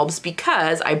light bulbs,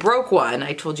 because I broke one,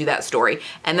 I told you that story,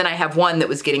 and then I have one that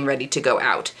was getting ready to go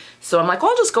out. So I'm like,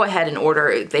 well, I'll just go ahead and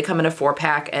order, they come in a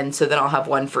 4-pack, and so then I'll have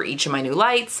one for each of my new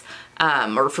lights,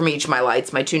 or from each of my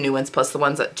lights, my 2 new ones, plus the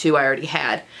ones that 2 I already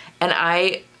had. And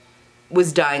I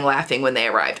was dying laughing when they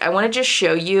arrived. I want to just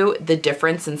show you the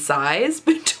difference in size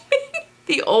between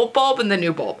the old bulb and the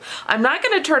new bulb. I'm not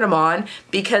going to turn them on,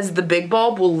 because the big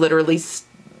bulb will literally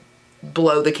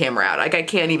blow the camera out. Like, I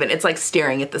can't even, it's like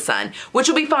staring at the sun, which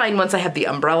will be fine once I have the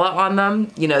umbrella on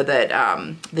them, you know,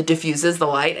 that diffuses the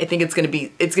light. I think it's gonna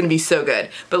be so good.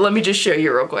 But let me just show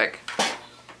you real quick.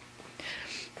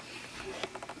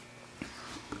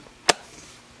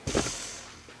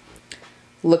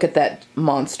 Look at that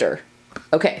monster.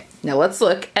 Okay, now let's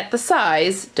look at the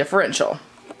size differential.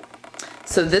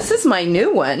 So this is my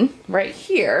new one right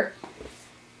here.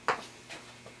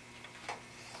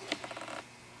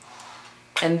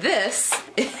 And this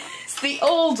is the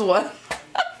old one.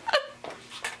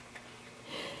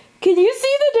 Can you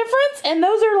see the difference? And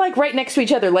those are like right next to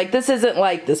each other. Like, this isn't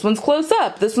like this one's close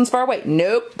up, this one's far away.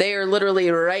 Nope, they are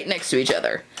literally right next to each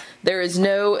other. There is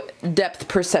no depth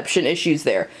perception issues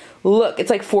there. Look, it's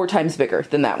like 4 times bigger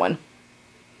than that one.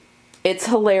 It's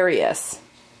hilarious.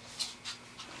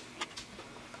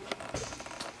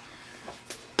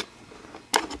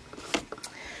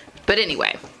 But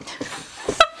anyway.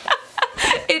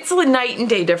 It's a night and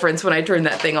day difference when I turn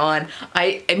that thing on.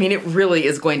 I mean, it really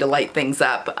is going to light things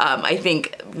up, I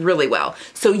think, really well.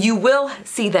 So you will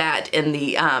see that in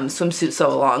the swimsuit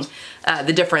sew-along,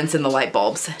 the difference in the light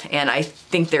bulbs, and I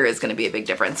think there is going to be a big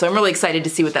difference. So I'm really excited to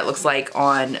see what that looks like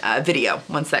on video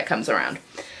once that comes around.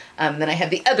 Then I have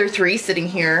the other 3 sitting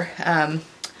here. I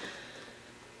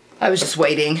was just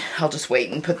waiting. I'll just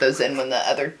wait and put those in when the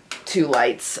other 2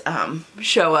 lights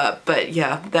show up. But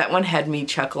yeah, that one had me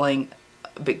chuckling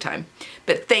big time.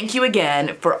 But thank you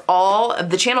again for all of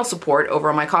the channel support over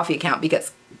on my coffee account,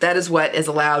 because that is what has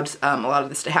allowed a lot of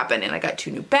this to happen. And I got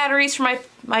 2 new batteries for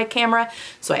my camera.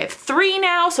 So I have 3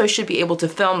 now, so I should be able to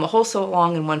film the whole so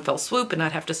long in one fell swoop and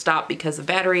not have to stop because of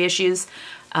battery issues.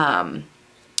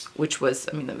 Which was,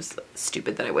 I mean, that was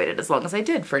stupid that I waited as long as I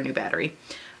did for a new battery.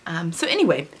 So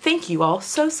anyway, thank you all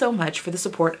so much for the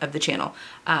support of the channel.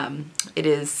 It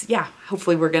is, yeah,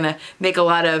 hopefully we're gonna make a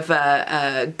lot of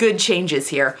good changes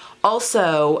here.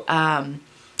 Also,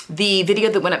 the video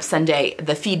that went up Sunday,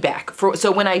 the feedback,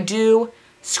 so when I do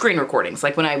screen recordings,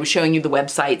 like when I was showing you the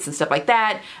websites and stuff like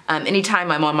that, anytime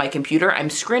I'm on my computer, I'm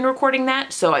screen recording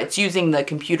that, so it's using the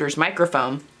computer's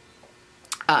microphone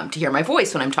to hear my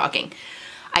voice when I'm talking.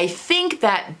 I think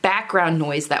that background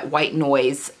noise, that white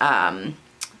noise,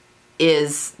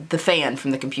 is the fan from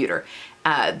the computer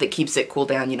that keeps it cool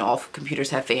down. You know, all computers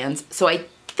have fans. So I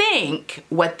think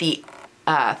what the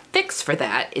fix for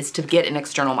that is to get an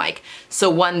external mic. So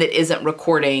one that isn't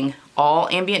recording all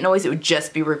ambient noise, it would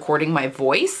just be recording my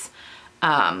voice.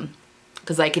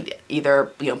 Because I could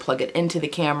either, you know, plug it into the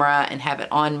camera and have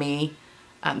it on me.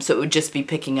 So it would just be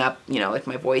picking up, you know, like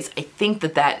my voice. I think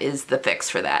that that is the fix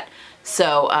for that.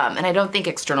 So, and I don't think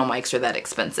external mics are that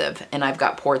expensive. And I've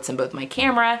got ports in both my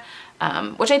camera,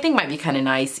 which I think might be kind of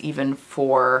nice even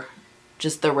for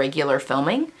just the regular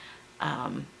filming.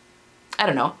 I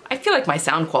don't know. I feel like my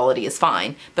sound quality is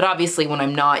fine, but obviously when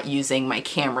I'm not using my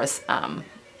camera's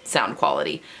sound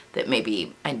quality, that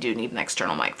maybe I do need an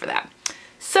external mic for that.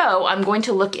 So I'm going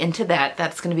to look into that.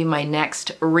 That's going to be my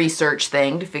next research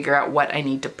thing to figure out what I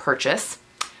need to purchase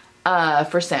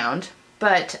for sound.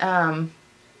 But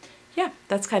yeah,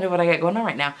 that's kind of what I got going on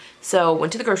right now. So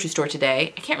went to the grocery store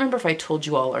today. I can't remember if I told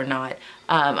you all or not.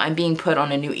 I'm being put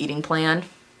on a new eating plan.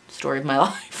 Story of my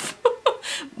life.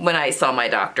 When I saw my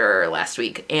doctor last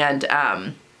week, and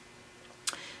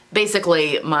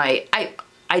basically my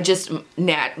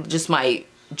my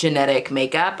genetic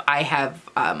makeup, I have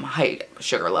high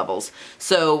sugar levels.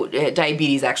 So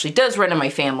diabetes actually does run in my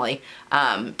family,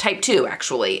 type 2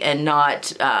 actually, and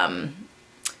not,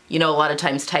 you know, a lot of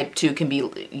times type 2 can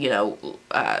be, you know,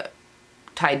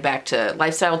 tied back to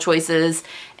lifestyle choices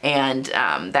and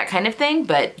that kind of thing,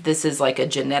 but this is like a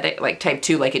genetic, like type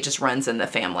 2, like it just runs in the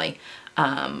family.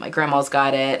 My grandma's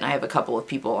got it, and I have a couple of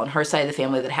people on her side of the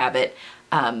family that have it.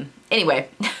 Anyway,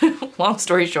 long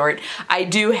story short, I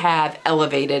do have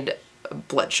elevated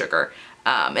blood sugar,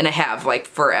 and I have like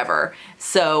forever.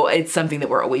 So it's something that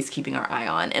we're always keeping our eye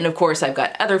on. And of course, I've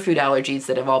got other food allergies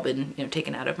that have all been, you know,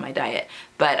 taken out of my diet.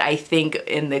 But I think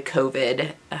in the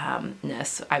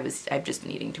COVID-ness, I've just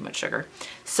been eating too much sugar.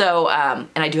 So, and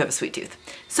I do have a sweet tooth.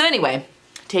 So anyway,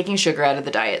 taking sugar out of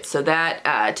the diet. So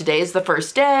that today is the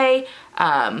first day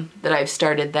that I've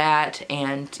started that,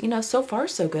 and you know, so far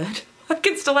so good. I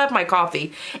can still have my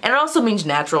coffee, and it also means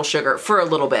natural sugar for a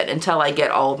little bit until I get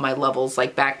all of my levels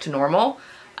like back to normal.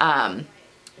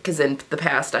 Because in the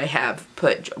past I have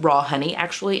put raw honey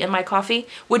actually in my coffee,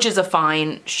 which is a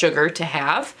fine sugar to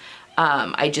have.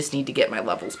 I just need to get my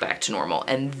levels back to normal,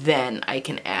 and then I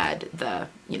can add the,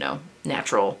 you know,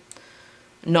 natural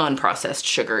non-processed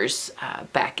sugars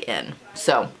back in.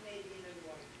 So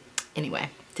anyway,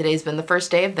 today's been the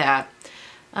first day of that.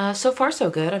 So far so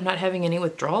good. I'm not having any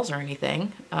withdrawals or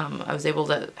anything. I was able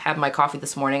to have my coffee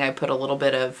this morning. I put a little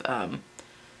bit of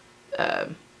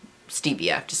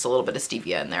stevia, just a little bit of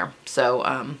stevia in there.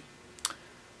 So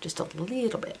just a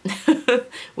little bit,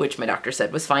 which my doctor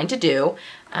said was fine to do.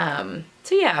 So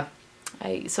yeah,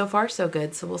 so far so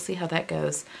good. So we'll see how that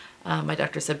goes. My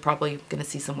doctor said probably gonna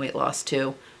see some weight loss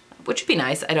too, which would be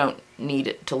nice. I don't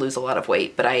need to lose a lot of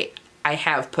weight, but I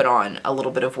have put on a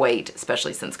little bit of weight,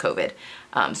 especially since COVID.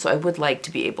 So I would like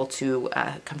to be able to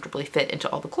comfortably fit into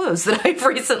all the clothes that I've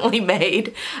recently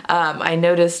made. I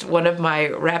noticed one of my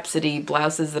Rhapsody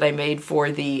blouses that I made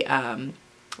for the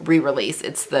re-release,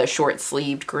 it's the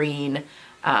short-sleeved green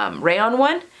rayon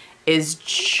one, is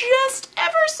just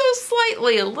ever so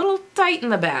slightly a little tight in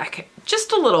the back,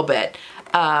 just a little bit.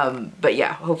 But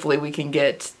yeah, hopefully we can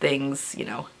get things, you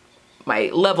know, my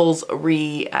levels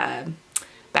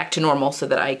back to normal so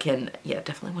that I can, yeah,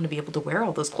 definitely want to be able to wear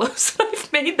all those clothes that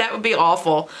I've made. That would be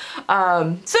awful.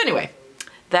 So anyway,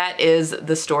 that is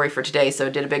the story for today. So I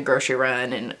did a big grocery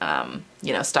run and,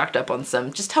 you know, stocked up on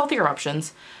some just healthier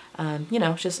options. You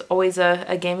know, just always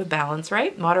a game of balance,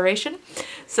 right? Moderation.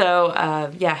 So,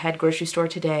 yeah, had grocery store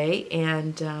today,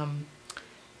 and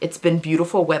it's been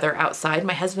beautiful weather outside.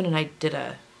 My husband and I did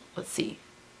let's see,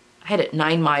 I had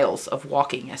 9 miles of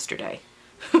walking yesterday,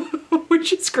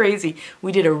 which is crazy.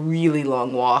 We did a really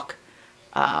long walk.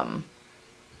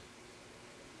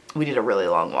 We did a really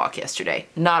long walk yesterday.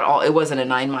 It wasn't a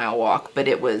 9-mile walk, but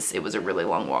it was a really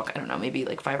long walk. I don't know, maybe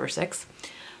like 5 or 6.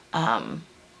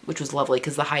 which was lovely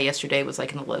because the high yesterday was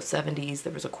like in the low 70s.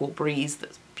 There was a cool breeze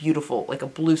that's beautiful, like a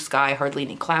blue sky, hardly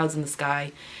any clouds in the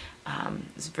sky.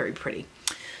 It was very pretty.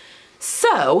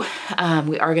 So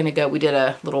we are gonna go, we did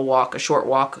a little walk, a short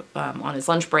walk on his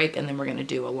lunch break, and then we're gonna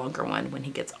do a longer one when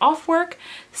he gets off work.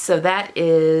 So that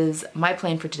is my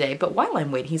plan for today. But while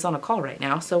I'm waiting, he's on a call right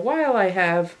now. So while I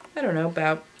have, I don't know,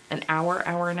 about an hour,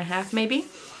 hour and a half maybe,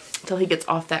 till he gets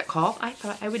off that call, I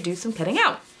thought I would do some cutting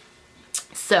out.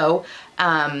 So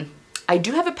I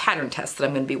do have a pattern test that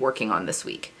I'm gonna be working on this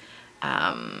week.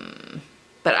 But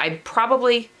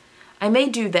I may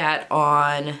do that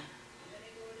on,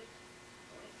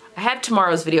 I have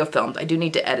tomorrow's video filmed. I do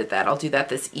need to edit that. I'll do that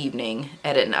this evening,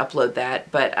 edit and upload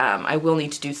that. But I will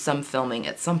need to do some filming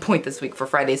at some point this week for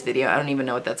Friday's video. I don't even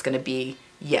know what that's going to be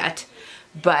yet.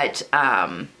 But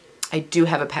I do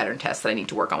have a pattern test that I need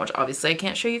to work on, which obviously I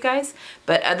can't show you guys.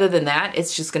 But other than that,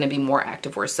 it's just going to be more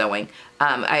activewear sewing.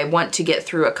 I want to get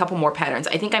through a couple more patterns.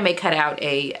 I think I may cut out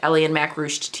a Ellie and Mac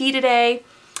ruched tee today.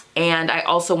 And I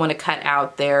also want to cut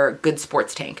out their Good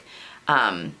Sports tank.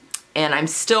 And I'm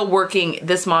still working,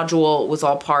 this module was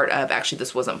all part of, actually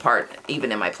this wasn't part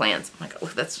even in my plans. Oh my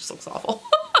God, that just looks awful.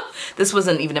 This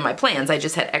wasn't even in my plans, I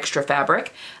just had extra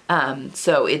fabric.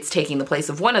 So it's taking the place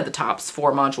of one of the tops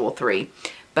for module 3.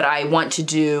 But I want to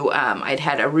do, I'd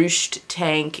had a ruched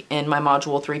tank in my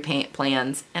module 3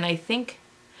 plans, and I think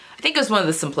it was one of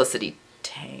the Simplicity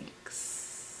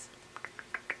tanks.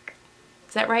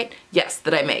 Is that right? Yes,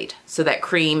 that I made. So that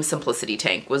cream Simplicity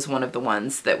tank was one of the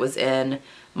ones that was in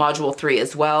module 3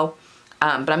 as well.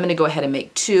 But I'm gonna go ahead and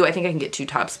make 2. I think I can get 2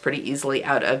 tops pretty easily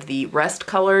out of the rust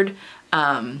colored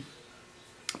merino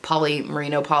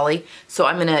poly. So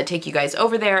I'm gonna take you guys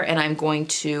over there, and I'm going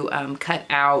to cut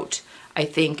out, I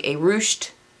think, a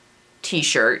ruched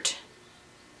t-shirt,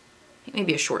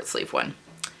 maybe a short sleeve one,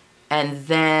 and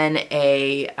then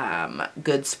a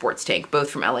Good Sports tank, both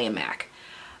from Ellie and Mac.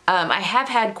 I have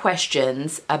had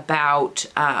questions about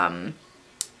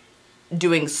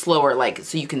doing slower, like,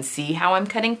 so you can see how I'm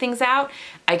cutting things out.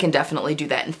 I can definitely do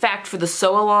that. In fact, for the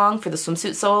sew along, for the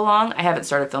swimsuit sew along, I haven't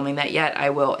started filming that yet. I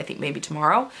will, I think maybe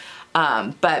tomorrow.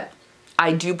 But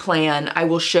I do plan, I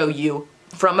will show you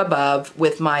from above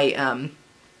with my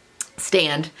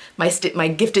stand, my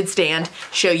gifted stand,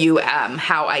 show you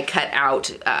how I cut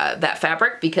out that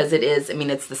fabric, because it is, I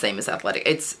mean, it's the same as athletic.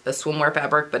 It's a swimwear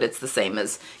fabric, but it's the same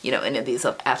as, you know, any of these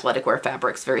athletic wear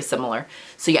fabrics, very similar.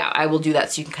 So yeah, I will do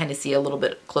that so you can kind of see a little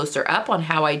bit closer up on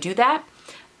how I do that.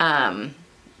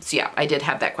 So yeah, I did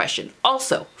have that question.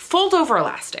 Also, fold over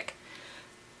elastic.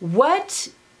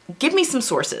 Give me some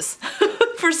sources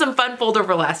for some fun fold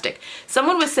over elastic.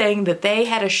 Someone was saying that they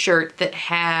had a shirt that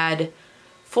had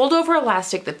fold over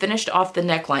elastic that finished off the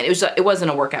neckline. It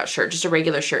wasn't a workout shirt, just a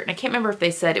regular shirt. And I can't remember if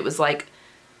they said it was like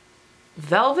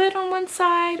velvet on one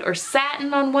side or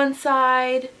satin on one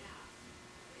side.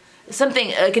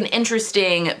 Something like an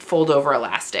interesting fold over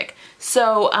elastic.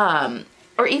 So,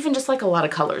 or even just like a lot of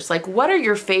colors. Like, what are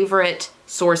your favorite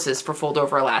sources for fold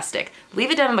over elastic? Leave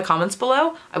it down in the comments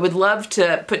below. I would love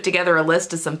to put together a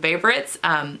list of some favorites,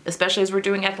 especially as we're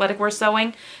doing athletic wear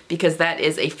sewing, because that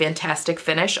is a fantastic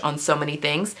finish on so many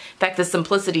things. In fact, the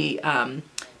Simplicity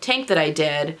tank that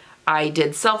I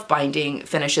did self-binding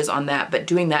finishes on that, but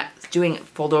doing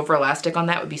fold over elastic on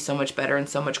that would be so much better and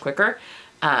so much quicker.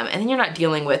 And then you're not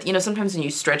dealing with, you know, sometimes when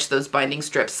you stretch those binding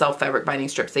strips, self-fabric binding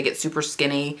strips, they get super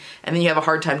skinny, and then you have a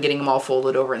hard time getting them all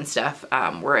folded over and stuff,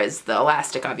 whereas the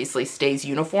elastic obviously stays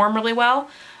uniform really well.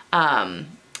 And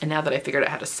now that I figured out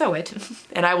how to sew it,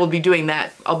 and I will be doing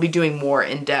that, I'll be doing more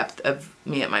in depth of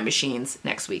me at my machines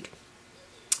next week.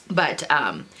 But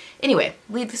anyway,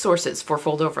 leave the sources for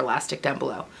fold over elastic down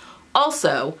below.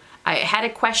 Also, I had a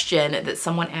question that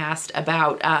someone asked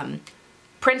about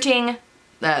printing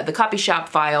the copy shop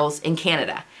files in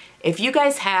Canada. If you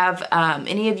guys have,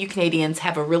 any of you Canadians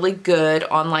have a really good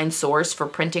online source for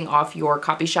printing off your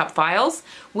copy shop files,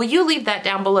 will you leave that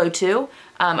down below too?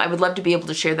 I would love to be able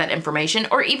to share that information,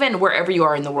 or even wherever you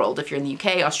are in the world, if you're in the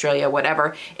UK, Australia,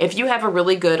 whatever. If you have a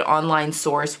really good online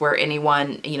source where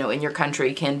anyone, you know, in your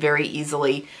country can very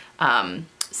easily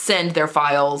send their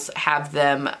files, have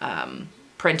them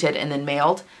printed and then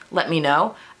mailed, let me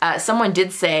know. Someone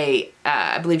did say,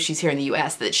 I believe she's here in the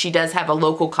US, that she does have a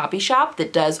local copy shop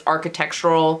that does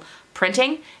architectural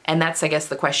printing, and that's, I guess,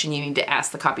 the question you need to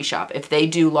ask the copy shop, if they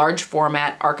do large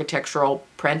format architectural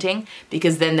printing,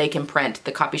 because then they can print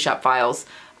the copy shop files.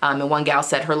 And one gal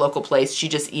said her local place, she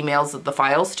just emails the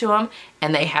files to them,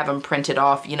 and they have them printed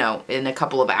off, you know, in a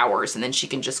couple of hours, and then she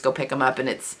can just go pick them up, and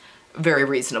it's very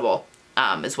reasonable.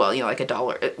 As well, you know, like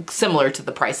 $1, similar to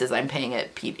the prices I'm paying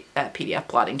at PDF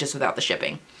plotting, just without the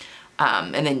shipping.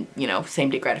 And then, you know, same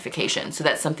day gratification. So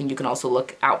that's something you can also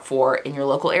look out for in your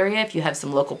local area if you have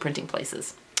some local printing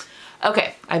places.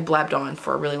 Okay, I've blabbed on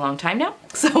for a really long time now.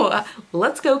 So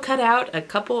let's go cut out a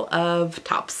couple of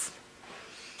tops.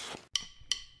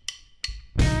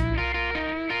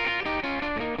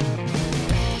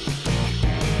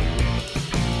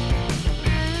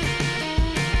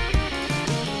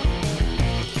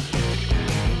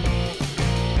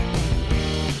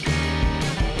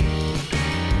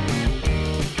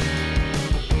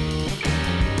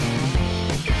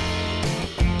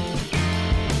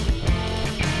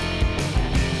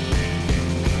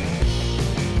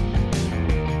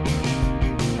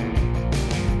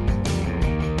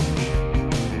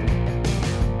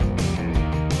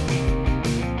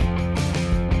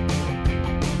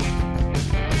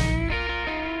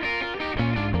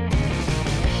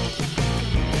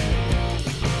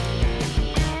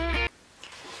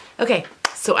 Okay,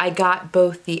 so I got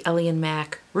both the Ellie and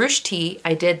Mac ruche tee.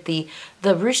 I did the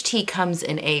ruche tee comes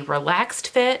in a relaxed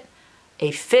fit,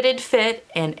 a fitted fit,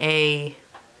 and a,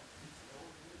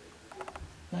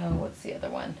 oh, what's the other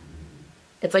one?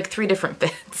 It's like 3 different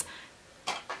fits.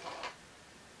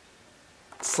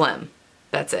 Slim,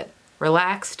 that's it.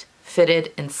 Relaxed,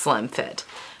 fitted, and slim fit.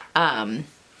 And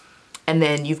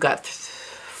then you've got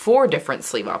 4 different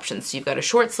sleeve options. So you've got a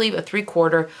short sleeve, a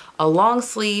 3/4, a long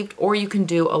sleeved, or you can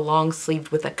do a long sleeved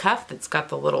with a cuff that's got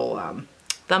the little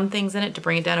thumb things in it to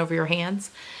bring it down over your hands.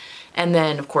 And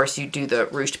then of course you do the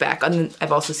ruched back. And then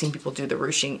I've also seen people do the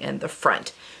ruching in the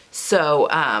front. So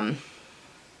I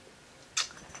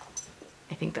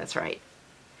think that's right.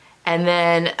 And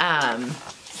then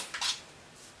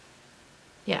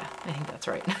yeah, I think that's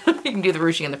right. You can do the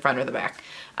ruching in the front or the back.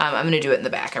 I'm gonna do it in the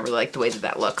back. I really like the way that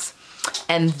that looks.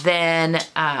 And then,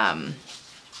 I wonder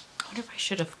if I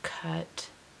should have cut,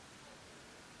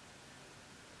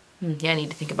 yeah, I need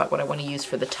to think about what I want to use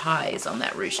for the ties on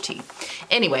that ruche tee.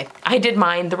 Anyway, I did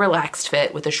mine the relaxed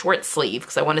fit with a short sleeve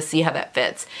because I want to see how that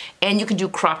fits. And you can do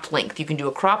cropped length. You can do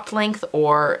a cropped length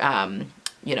or,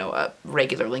 you know, a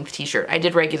regular length t-shirt. I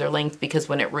did regular length because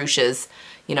when it ruches,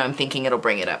 you know, I'm thinking it'll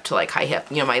bring it up to like high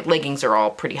hip. You know, my leggings are all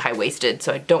pretty high-waisted,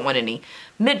 so I don't want any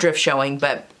midriff showing,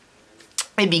 but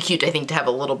it'd be cute, I think, to have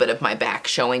a little bit of my back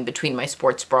showing between my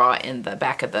sports bra and the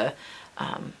back of the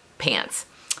pants,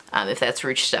 if that's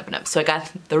ruched stepping up. So I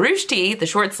got the ruche tee, the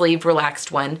short sleeve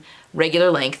relaxed one, regular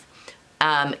length,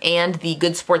 and the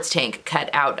Good Sports tank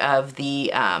cut out of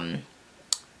the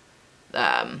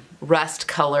rust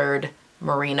colored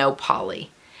merino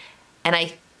poly. And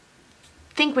I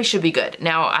think we should be good.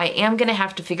 Now I am gonna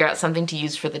have to figure out something to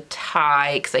use for the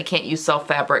tie because I can't use self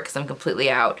fabric because I'm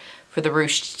completely out for the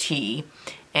ruched tee.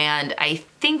 And I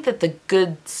think that the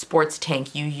Good Sports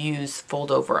tank, you use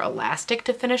fold over elastic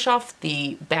to finish off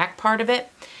the back part of it.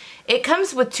 It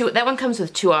comes with that one comes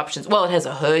with 2 options. Well, it has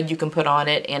a hood you can put on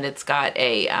it, and it's got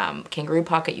a kangaroo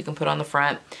pocket you can put on the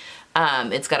front.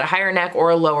 It's got a higher neck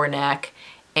or a lower neck,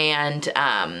 and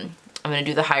I'm gonna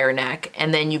do the higher neck.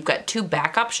 And then you've got 2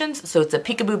 back options. So it's a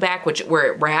peekaboo back, where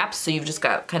it wraps, so you've just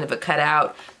got kind of a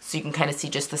cutout, so you can kind of see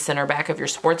just the center back of your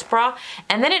sports bra.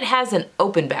 And then it has an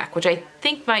open back, which I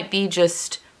think might be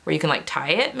just where you can like tie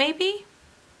it, maybe?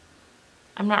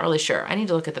 I'm not really sure. I need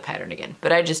to look at the pattern again.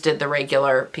 But I just did the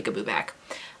regular peekaboo back,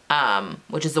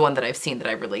 which is the one that I've seen that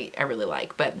I really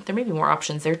like. But there may be more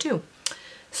options there too.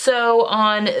 So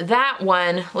on that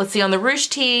one, let's see, on the ruche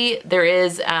tee, there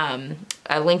is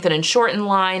a lengthen and shorten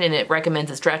line, and it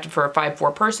recommends it's drafted for a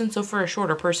 5'4" person, so for a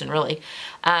shorter person really.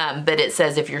 But it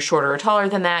says if you're shorter or taller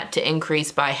than that, to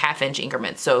increase by ½ inch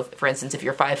increments. So for instance, if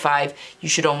you're 5'5", you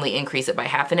should only increase it by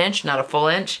 ½ inch, not a full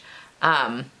inch.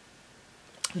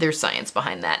 There's science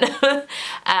behind that.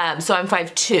 So I'm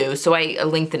 5'2", so I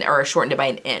lengthened or shortened it by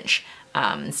 1 inch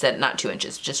instead, not 2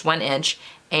 inches, just 1 inch.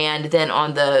 And then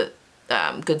on the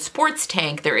Good Sports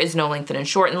tank, there is no lengthen and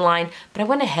shorten line, but I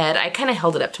went ahead, I kind of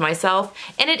held it up to myself,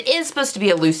 and it is supposed to be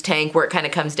a loose tank where it kind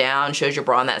of comes down, shows your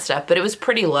bra and that stuff, but it was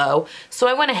pretty low, so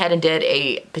I went ahead and did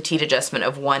a petite adjustment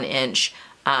of 1 inch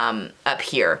up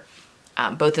here,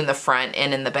 both in the front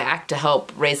and in the back to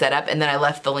help raise that up, and then I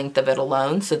left the length of it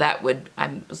alone, so that would,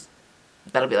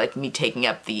 that'll be like me taking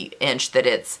up the inch that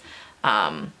it's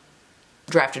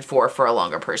drafted for a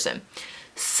longer person.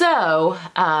 So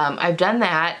I've done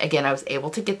that. Again, I was able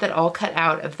to get that all cut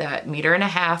out of that 1.5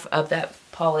 meters of that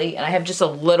poly, and I have just a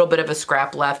little bit of a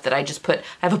scrap left that I just put,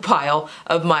 I have a pile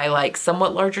of my like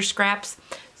somewhat larger scraps.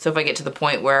 So if I get to the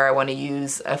point where I want to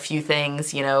use a few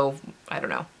things, you know, I don't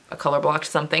know, a color block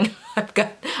something, I've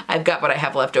got what I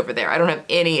have left over there. I don't have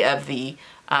any of the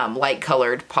light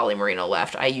colored poly merino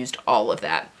left. I used all of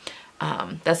that.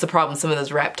 That's the problem. Some of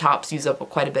those wrap tops use up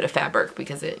quite a bit of fabric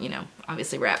because it, you know,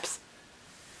 obviously wraps.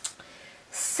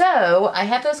 So I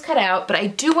have those cut out, but I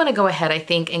do want to go ahead, I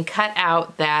think, and cut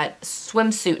out that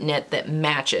swimsuit knit that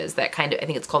matches that kind of, I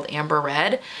think it's called amber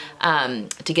red,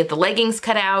 to get the leggings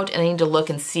cut out. And I need to look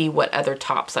and see what other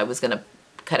tops I was going to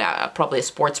cut out, probably a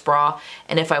sports bra.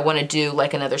 And if I want to do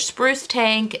like another spruce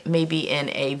tank, maybe in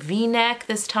a V-neck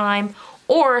this time,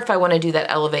 or if I want to do that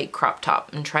elevate crop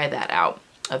top and try that out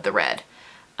of the red.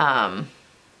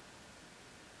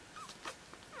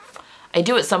 I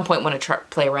do at some point want to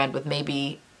play around with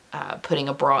maybe putting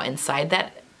a bra inside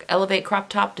that elevate crop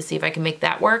top to see if I can make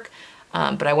that work.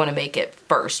 But I want to make it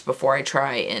first before I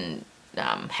try and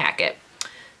hack it.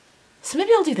 So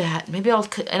maybe I'll do that. Maybe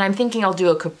and I'm thinking I'll do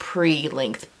a capri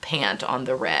length pant on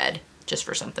the red just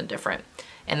for something different.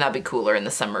 And that'll be cooler in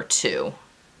the summer too.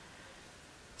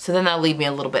 So then that'll leave me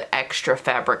a little bit extra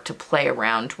fabric to play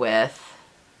around with.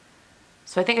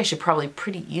 So I think I should probably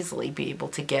pretty easily be able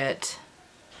to get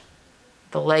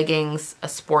the leggings, a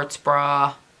sports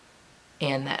bra,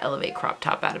 and that elevate crop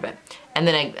top out of it. And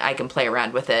then I can play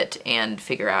around with it and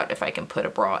figure out if I can put a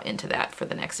bra into that for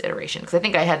the next iteration. Because I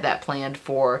think I had that planned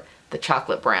for the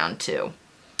chocolate brown too.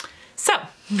 So,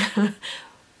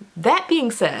 that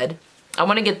being said, I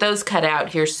want to get those cut out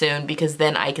here soon because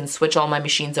then I can switch all my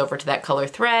machines over to that color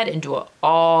thread and do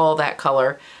all that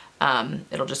color.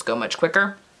 It'll just go much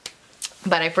quicker.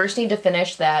 But I first need to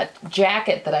finish that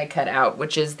jacket that I cut out,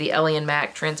 which is the Ellie &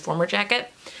 Mac Transformer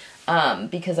jacket,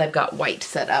 because I've got white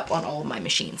set up on all of my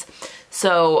machines.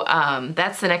 So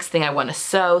that's the next thing I want to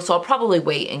sew. So I'll probably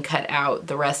wait and cut out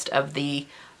the rest of the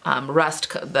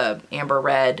the amber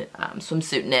red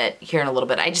swimsuit knit here in a little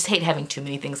bit. I just hate having too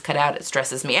many things cut out. It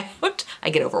stresses me out.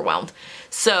 I get overwhelmed.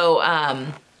 So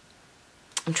I'm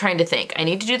trying to think. I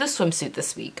need to do the swimsuit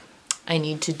this week. I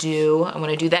want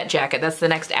to do that jacket. That's the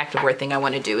next activewear thing I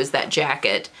want to do is that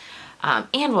jacket.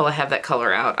 And while I have that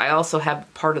color out, I also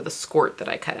have part of the skirt that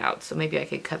I cut out. So maybe I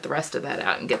could cut the rest of that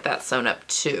out and get that sewn up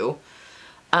too.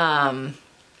 And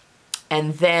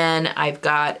then I've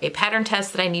got a pattern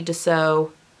test that I need to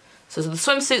sew. So the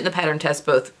swimsuit and the pattern test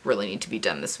both really need to be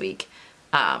done this week.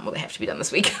 Well, they have to be done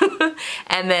this week.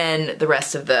 And then the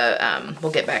rest of the,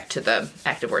 we'll get back to the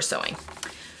activewear sewing.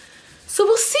 So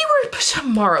we'll see where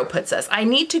tomorrow puts us. I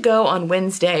need to go on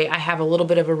Wednesday. I have a little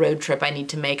bit of a road trip I need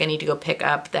to make. I need to go pick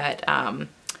up that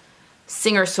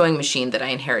Singer sewing machine that I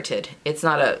inherited. It's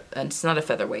not a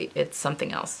featherweight. It's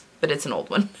something else, but it's an old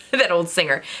one. That old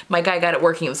Singer. My guy got it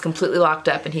working. It was completely locked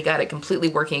up, and he got it completely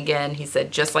working again. He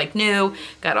said just like new.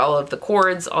 Got all of the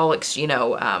cords all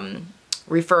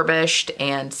refurbished,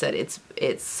 and said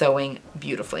it's sewing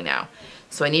beautifully now.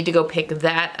 So I need to go pick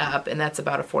that up, and that's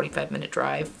about a 45-minute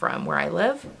drive from where I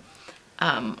live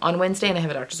on Wednesday, and I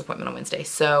have a doctor's appointment on Wednesday.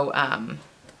 So I'm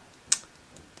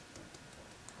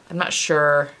not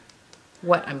sure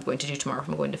what I'm going to do tomorrow. If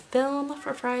I'm going to film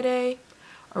for Friday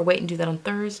or wait and do that on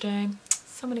Thursday.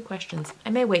 So many questions. I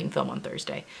may wait and film on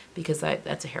Thursday because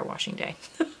that's a hair washing day.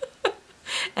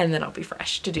 And then I'll be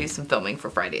fresh to do some filming for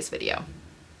Friday's video.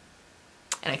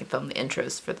 And I can film the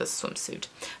intros for the swimsuit.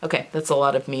 Okay, that's a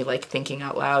lot of me like thinking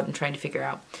out loud and trying to figure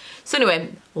out. So anyway,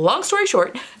 long story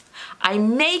short, I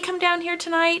may come down here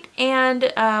tonight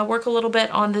and work a little bit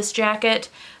on this jacket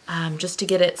just to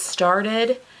get it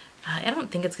started. I don't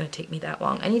think it's gonna take me that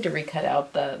long. I need to recut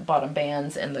out the bottom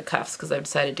bands and the cuffs because I've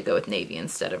decided to go with navy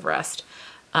instead of rust.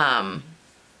 So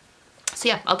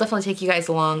yeah, I'll definitely take you guys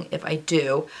along if I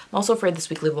do. I'm also afraid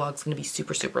this weekly vlog is gonna be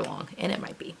super, super long, and it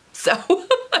might be, so.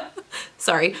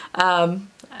 Sorry.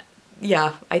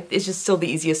 Yeah, it's just still the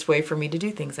easiest way for me to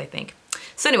do things, I think.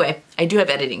 So anyway, I do have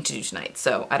editing to do tonight,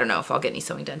 so I don't know if I'll get any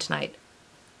sewing done tonight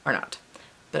or not.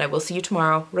 But I will see you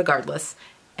tomorrow regardless,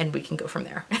 and we can go from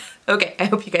there. Okay, I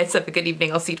hope you guys have a good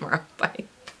evening. I'll see you tomorrow. Bye.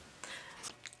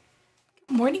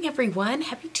 Good morning, everyone.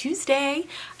 Happy Tuesday.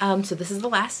 So this is the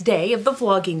last day of the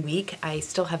vlogging week. I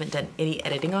still haven't done any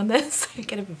editing on this. I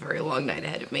have a very long night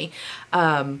ahead of me.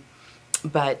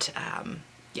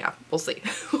 Yeah, we'll see.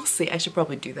 We'll see. I should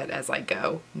probably do that as I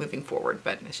go moving forward,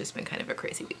 but it's just been kind of a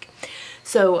crazy week.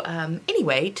 So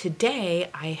anyway, today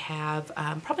I have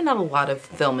probably not a lot of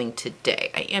filming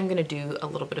today. I am going to do a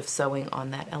little bit of sewing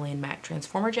on that Ellie & Mac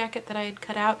Transformer jacket that I had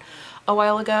cut out a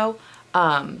while ago.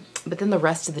 But then the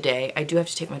rest of the day, I do have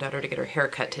to take my daughter to get her hair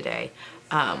cut today,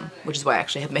 which is why I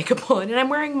actually have makeup on. And I'm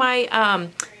wearing my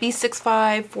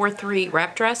B6543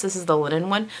 wrap dress. This is the linen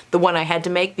one, the one I had to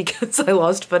make because I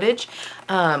lost footage.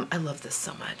 I love this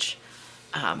so much.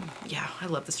 Yeah, I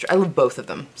love this. I love both of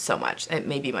them so much. It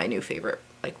may be my new favorite,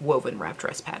 like woven wrap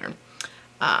dress pattern.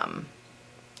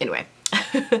 Anyway,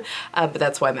 but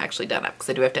that's why I'm actually done up, because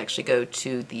I do have to actually go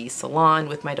to the salon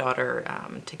with my daughter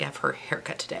to have her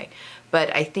haircut today.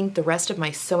 But I think the rest of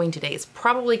my sewing today is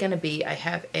probably going to be, I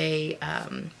have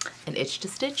an itch to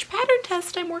stitch pattern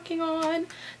test I'm working on.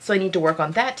 So I need to work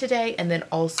on that today, and then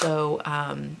also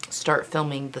start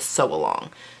filming the sew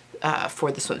along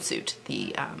for the swimsuit,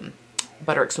 the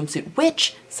Butterick swimsuit,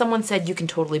 which someone said you can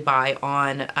totally buy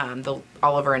on the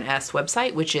Oliver and S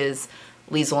website, which is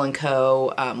Liesl &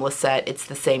 Co., Lisette. It's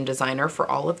the same designer for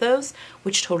all of those,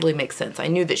 which totally makes sense. I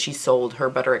knew that she sold her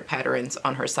Butterick patterns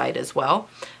on her site as well.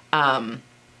 So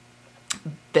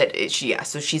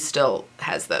she still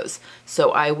has those.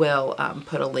 So I will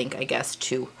put a link, I guess,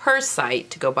 to her site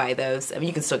to go buy those. I mean,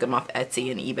 you can still get them off Etsy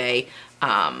and eBay,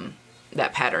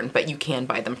 that pattern, but you can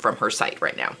buy them from her site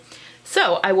right now.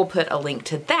 So I will put a link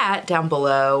to that down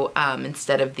below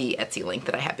instead of the Etsy link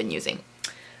that I have been using.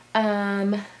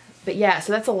 But yeah,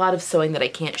 so that's a lot of sewing that I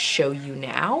can't show you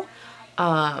now.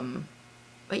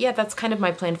 But yeah, that's kind of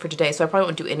my plan for today. So I probably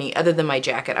won't do any other than my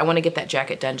jacket. I want to get that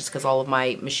jacket done just because all of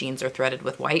my machines are threaded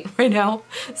with white right now.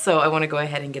 So I want to go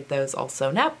ahead and get those all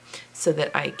sewn up so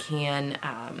that I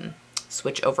can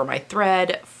switch over my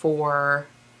thread for,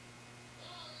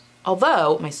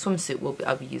 although my swimsuit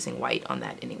I'll be using white on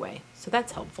that anyway. So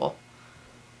that's helpful.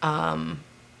 Yeah,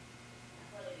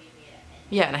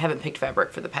 and I haven't picked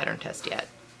fabric for the pattern test yet.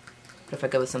 But if I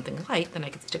go with something light, then I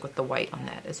can stick with the white on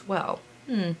that as well.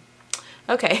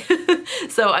 Okay,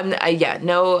 so yeah,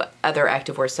 no other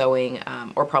activewear sewing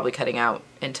or probably cutting out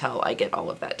until I get all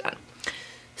of that done.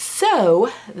 So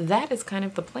that is kind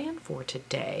of the plan for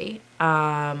today.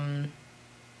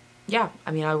 Yeah,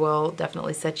 I mean, I will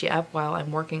definitely set you up while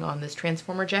I'm working on this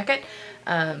transformer jacket.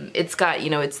 It's got, you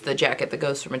know, it's the jacket that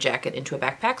goes from a jacket into a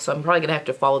backpack, so I'm probably gonna have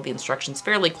to follow the instructions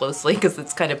fairly closely because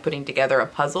it's kind of putting together a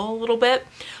puzzle a little bit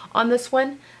on this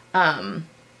one. So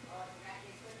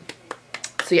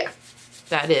yeah,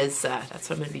 that's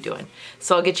what I'm gonna be doing.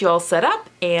 So I'll get you all set up,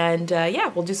 and yeah,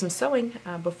 we'll do some sewing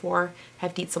before I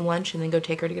have to eat some lunch and then go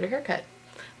take her to get her haircut.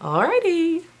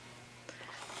 Alrighty.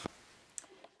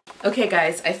 Okay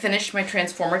guys, I finished my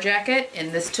transformer jacket,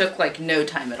 and this took like no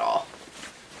time at all.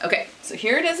 Okay, so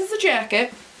here it is as a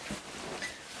jacket.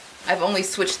 I've only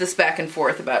switched this back and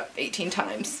forth about 18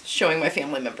 times, showing my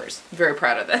family members. I'm very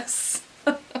proud of this.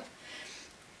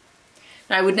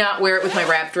 I would not wear it with my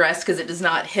wrap dress because it does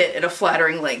not hit at a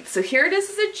flattering length. So here it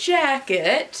is as a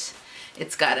jacket.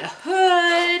 It's got a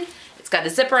hood. It's got a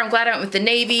zipper. I'm glad I went with the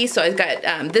navy. So I've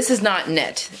got, this is not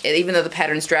knit, even though the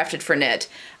pattern's drafted for knit.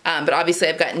 But obviously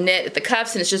I've got knit at the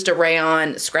cuffs, and it's just a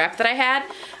rayon scrap that I had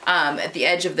at the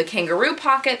edge of the kangaroo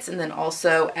pockets, and then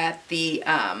also at the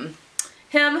hem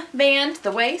band,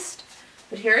 the waist.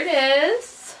 But here it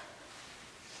is.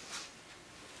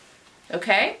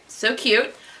 Okay, so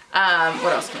cute.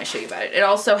 What else can I show you about it? It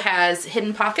also has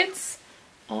hidden pockets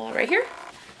right here.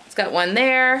 It's got one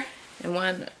there and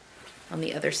one on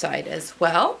the other side as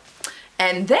well.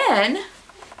 And then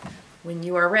when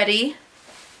you are ready,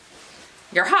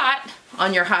 you're hot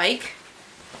on your hike,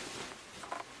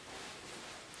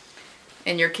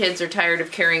 and your kids are tired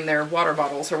of carrying their water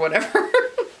bottles or whatever,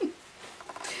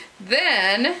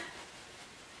 then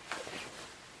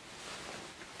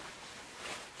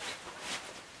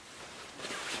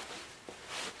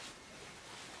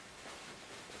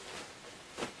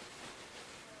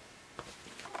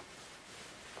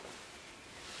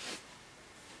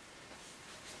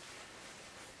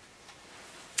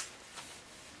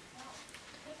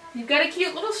you've got a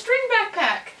cute little string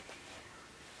backpack.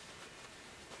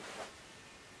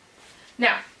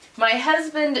 Now, my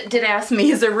husband did ask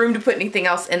me, is there room to put anything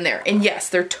else in there? And yes,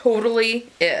 there totally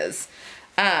is.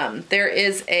 There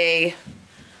is a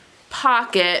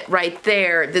pocket right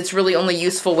there that's really only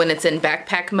useful when it's in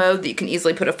backpack mode that you can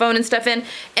easily put a phone and stuff in.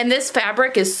 And this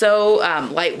fabric is so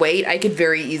lightweight, I could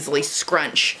very easily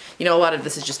scrunch. You know, a lot of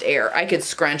this is just air. I could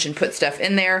scrunch and put stuff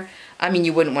in there. I mean,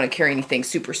 you wouldn't want to carry anything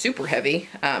super, super heavy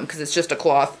because it's just a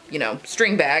cloth, you know,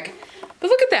 string bag. But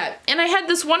look at that. And I had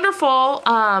this wonderful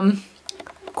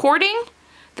cording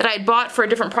that I had bought for a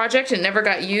different project and never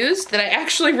got used that I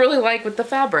actually really like with the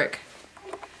fabric.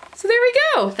 So there we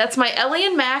go. That's my Ellie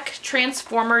 & Mac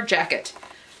transformer jacket.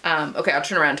 Okay, I'll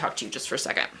turn around and talk to you just for a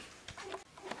second.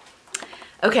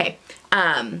 Okay,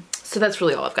 so that's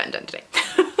really all I've gotten done today.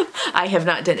 I have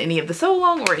not done any of the sew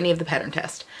along or any of the pattern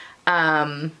test.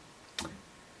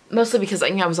 Mostly because I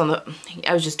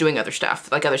was just doing other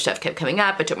stuff. Like, other stuff kept coming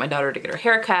up. I took my daughter to get her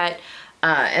haircut.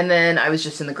 And then I was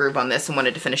just in the groove on this and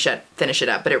wanted to finish it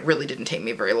up, but it really didn't take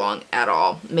me very long at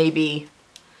all. Maybe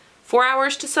 4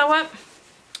 hours to sew up.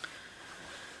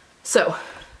 So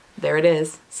there it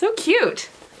is. So cute.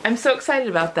 I'm so excited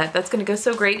about that. That's gonna go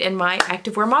so great in my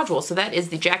activewear module. So that is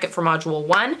the jacket for module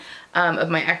 1 of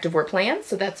my activewear plan.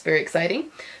 So that's very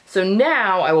exciting. So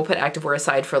now I will put activewear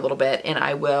aside for a little bit and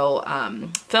I will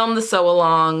film the sew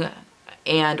along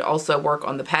and also work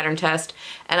on the pattern test.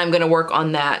 And I'm gonna work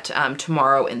on that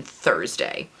tomorrow and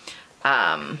Thursday.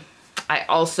 I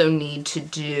also need to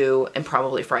do, and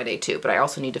probably Friday too, but I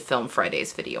also need to film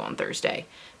Friday's video on Thursday.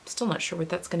 I'm still not sure what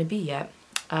that's gonna be yet.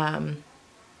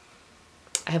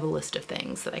 I have a list of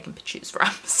things that I can choose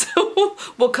from. So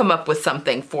we'll come up with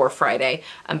something for Friday,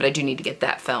 but I do need to get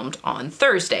that filmed on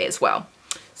Thursday as well.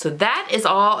 So that is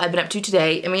all I've been up to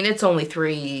today. I mean, it's only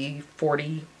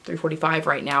 3:40, 3:45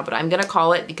 right now, but I'm gonna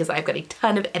call it because I've got a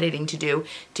ton of editing to do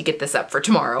to get this up for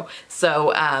tomorrow.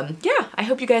 So yeah, I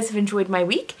hope you guys have enjoyed my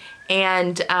week,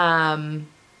 and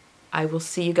I will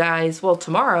see you guys, well,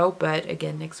 tomorrow, but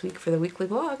again next week for the weekly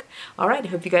vlog. All right, I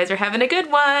hope you guys are having a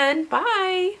good one.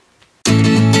 Bye.